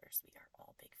feelers. We are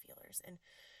all big feelers. And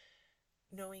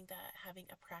knowing that, having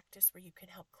a practice where you can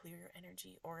help clear your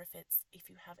energy, or if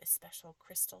you have a special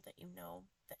crystal that you know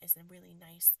that is a really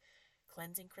nice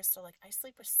cleansing crystal. Like, I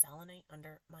sleep with selenite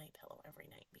under my pillow every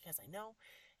night because I know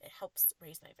it helps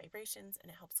raise my vibrations and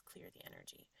it helps clear the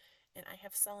energy. And I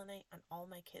have selenite on all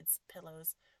my kids'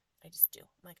 pillows. I just do.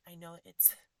 Like, I know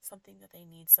it's something that they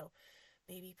need. So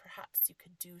maybe perhaps you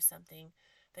could do something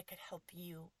that could help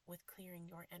you with clearing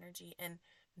your energy. And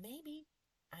maybe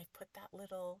I put that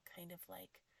little kind of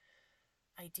like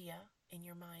idea in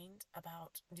your mind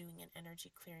about doing an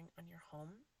energy clearing on your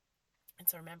home. And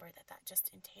so remember that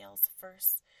just entails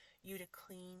first you to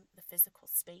clean the physical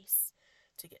space,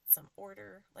 to get some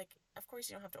order. Like, of course,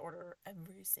 you don't have to order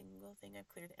every single thing. I've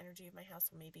cleared the energy of my house.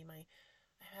 Maybe I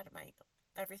had my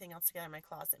everything else together in my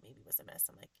closet maybe was a mess.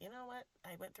 I'm like, you know what?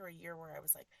 I went through a year where I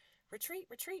was like, retreat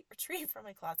from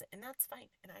my closet. And that's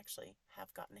fine. And I actually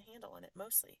have gotten a handle on it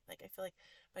mostly. Like, I feel like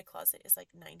my closet is like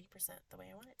 90% the way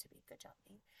I want it to be. Good job,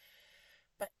 me.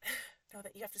 But know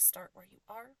that you have to start where you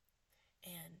are.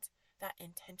 And that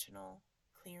intentional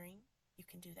clearing, you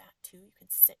can do that too. You can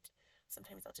sit.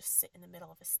 Sometimes I'll just sit in the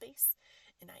middle of a space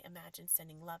and I imagine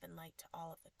sending love and light to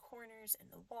all of the corners and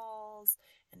the walls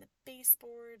and the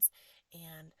baseboards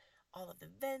and all of the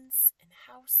vents in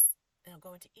the house. And I'll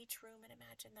go into each room and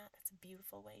imagine that. That's a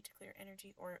beautiful way to clear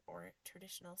energy. Or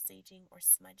traditional saging or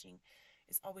smudging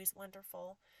is always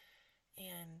wonderful.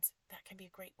 And that can be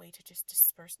a great way to just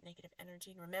disperse negative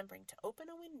energy. And remembering to open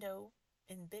a window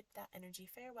and bid that energy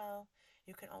farewell.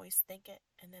 You can always thank it,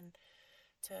 and then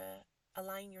to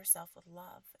align yourself with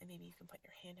love. And maybe you can put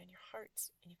your hand on your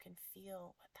heart and you can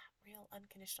feel what that real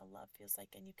unconditional love feels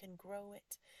like, and you can grow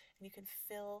it, and you can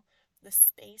fill the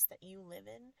space that you live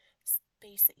in, the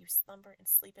space that you slumber and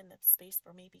sleep in, the space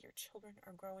where maybe your children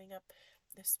are growing up,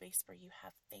 the space where you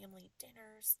have family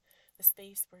dinners, the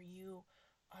space where you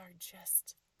are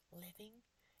just living.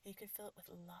 And you can fill it with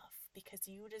love, because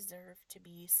you deserve to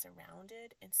be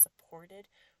surrounded and supported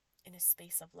in a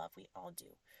space of love. We all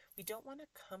do. We don't want to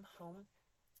come home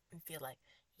and feel like,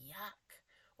 yuck.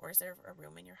 Or is there a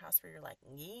room in your house where you're like,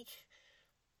 yeek?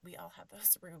 We all have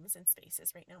those rooms and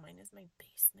spaces. Right now, mine is my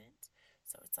basement.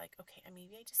 So it's like, okay,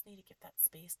 maybe I just need to give that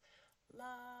space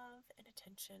love and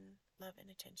attention. Love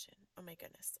and attention. Oh my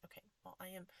goodness. Okay, well, I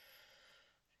am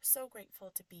so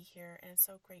grateful to be here, and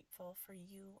so grateful for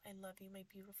you. I love you, my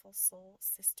beautiful soul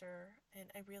sister, and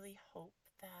I really hope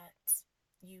that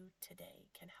you today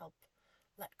can help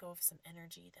let go of some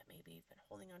energy that maybe you've been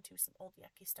holding on to, some old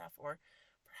yucky stuff, or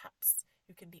perhaps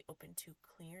you can be open to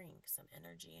clearing some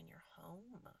energy in your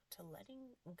home, to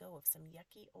letting go of some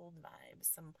yucky old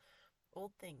vibes, some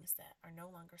old things that are no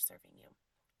longer serving you.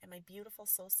 And my beautiful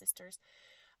soul sisters,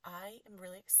 I am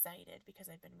really excited because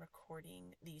I've been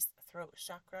recording these throat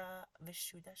chakra,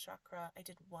 Vishuddha chakra. I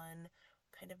did one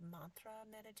kind of mantra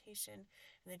meditation,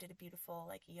 and I did a beautiful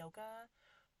like yoga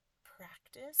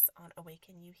practice on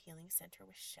Awaken You Healing Center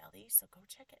with Shelly. So go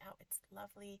check it out. It's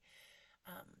lovely.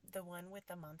 The one with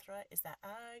the mantra is that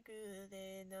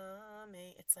Agudename.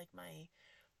 It's like my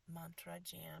mantra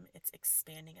jam. It's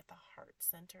expanding at the heart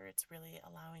center. It's really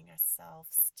allowing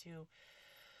ourselves to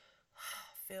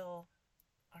fill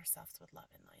ourselves with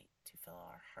love and light, to fill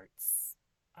our hearts,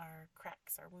 our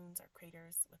cracks, our wounds, our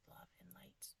craters with love and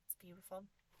light. It's beautiful.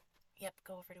 Yep,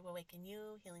 go over to Awaken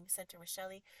You Healing Center with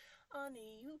Shelly on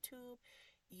YouTube.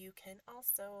 You can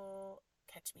also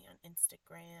catch me on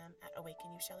Instagram at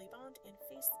Awaken You Shelly Bond, and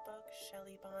Facebook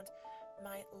Shelly Bond.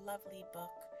 My lovely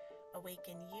book,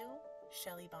 Awaken You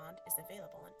Shelly Bond, is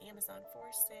available on Amazon for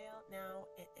sale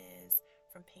now. It is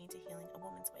From Pain to Healing, A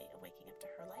Woman's Way of Waking Up to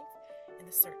Her Life. In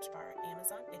the search bar at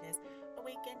Amazon, it is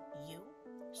Awaken You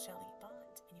Shelly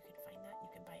Bond, and you can find that.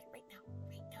 You can buy it right now.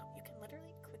 You can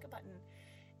literally click a button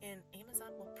and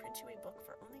Amazon will print you a book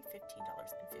for only $15.55.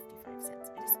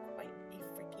 It is quite a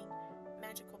freaking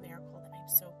magical miracle that I'm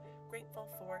so grateful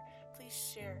for. Please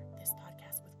share this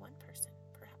podcast with one person,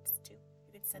 perhaps two.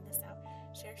 could send this out.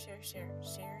 Share. Sharing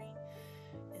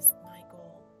is my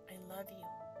goal. I love you.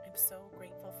 I'm so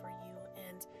grateful for you.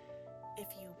 And if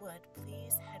you would,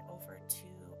 please head over to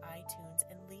iTunes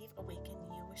and leave Awaken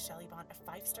You with Shelly Bond a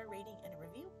 5-star rating and a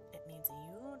review. It means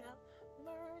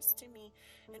universe to me.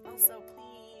 And also,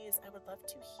 please, I would love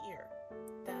to hear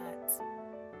that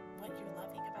what you're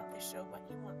loving about this show, what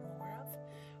you want more of,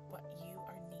 what you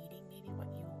are needing, maybe what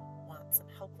you want some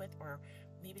help with, or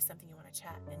maybe something you want to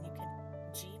chat. And you can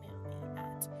Gmail me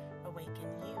at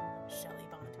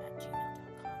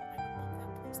awakennyoshellybond@gmail.com. I would love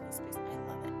that. Please.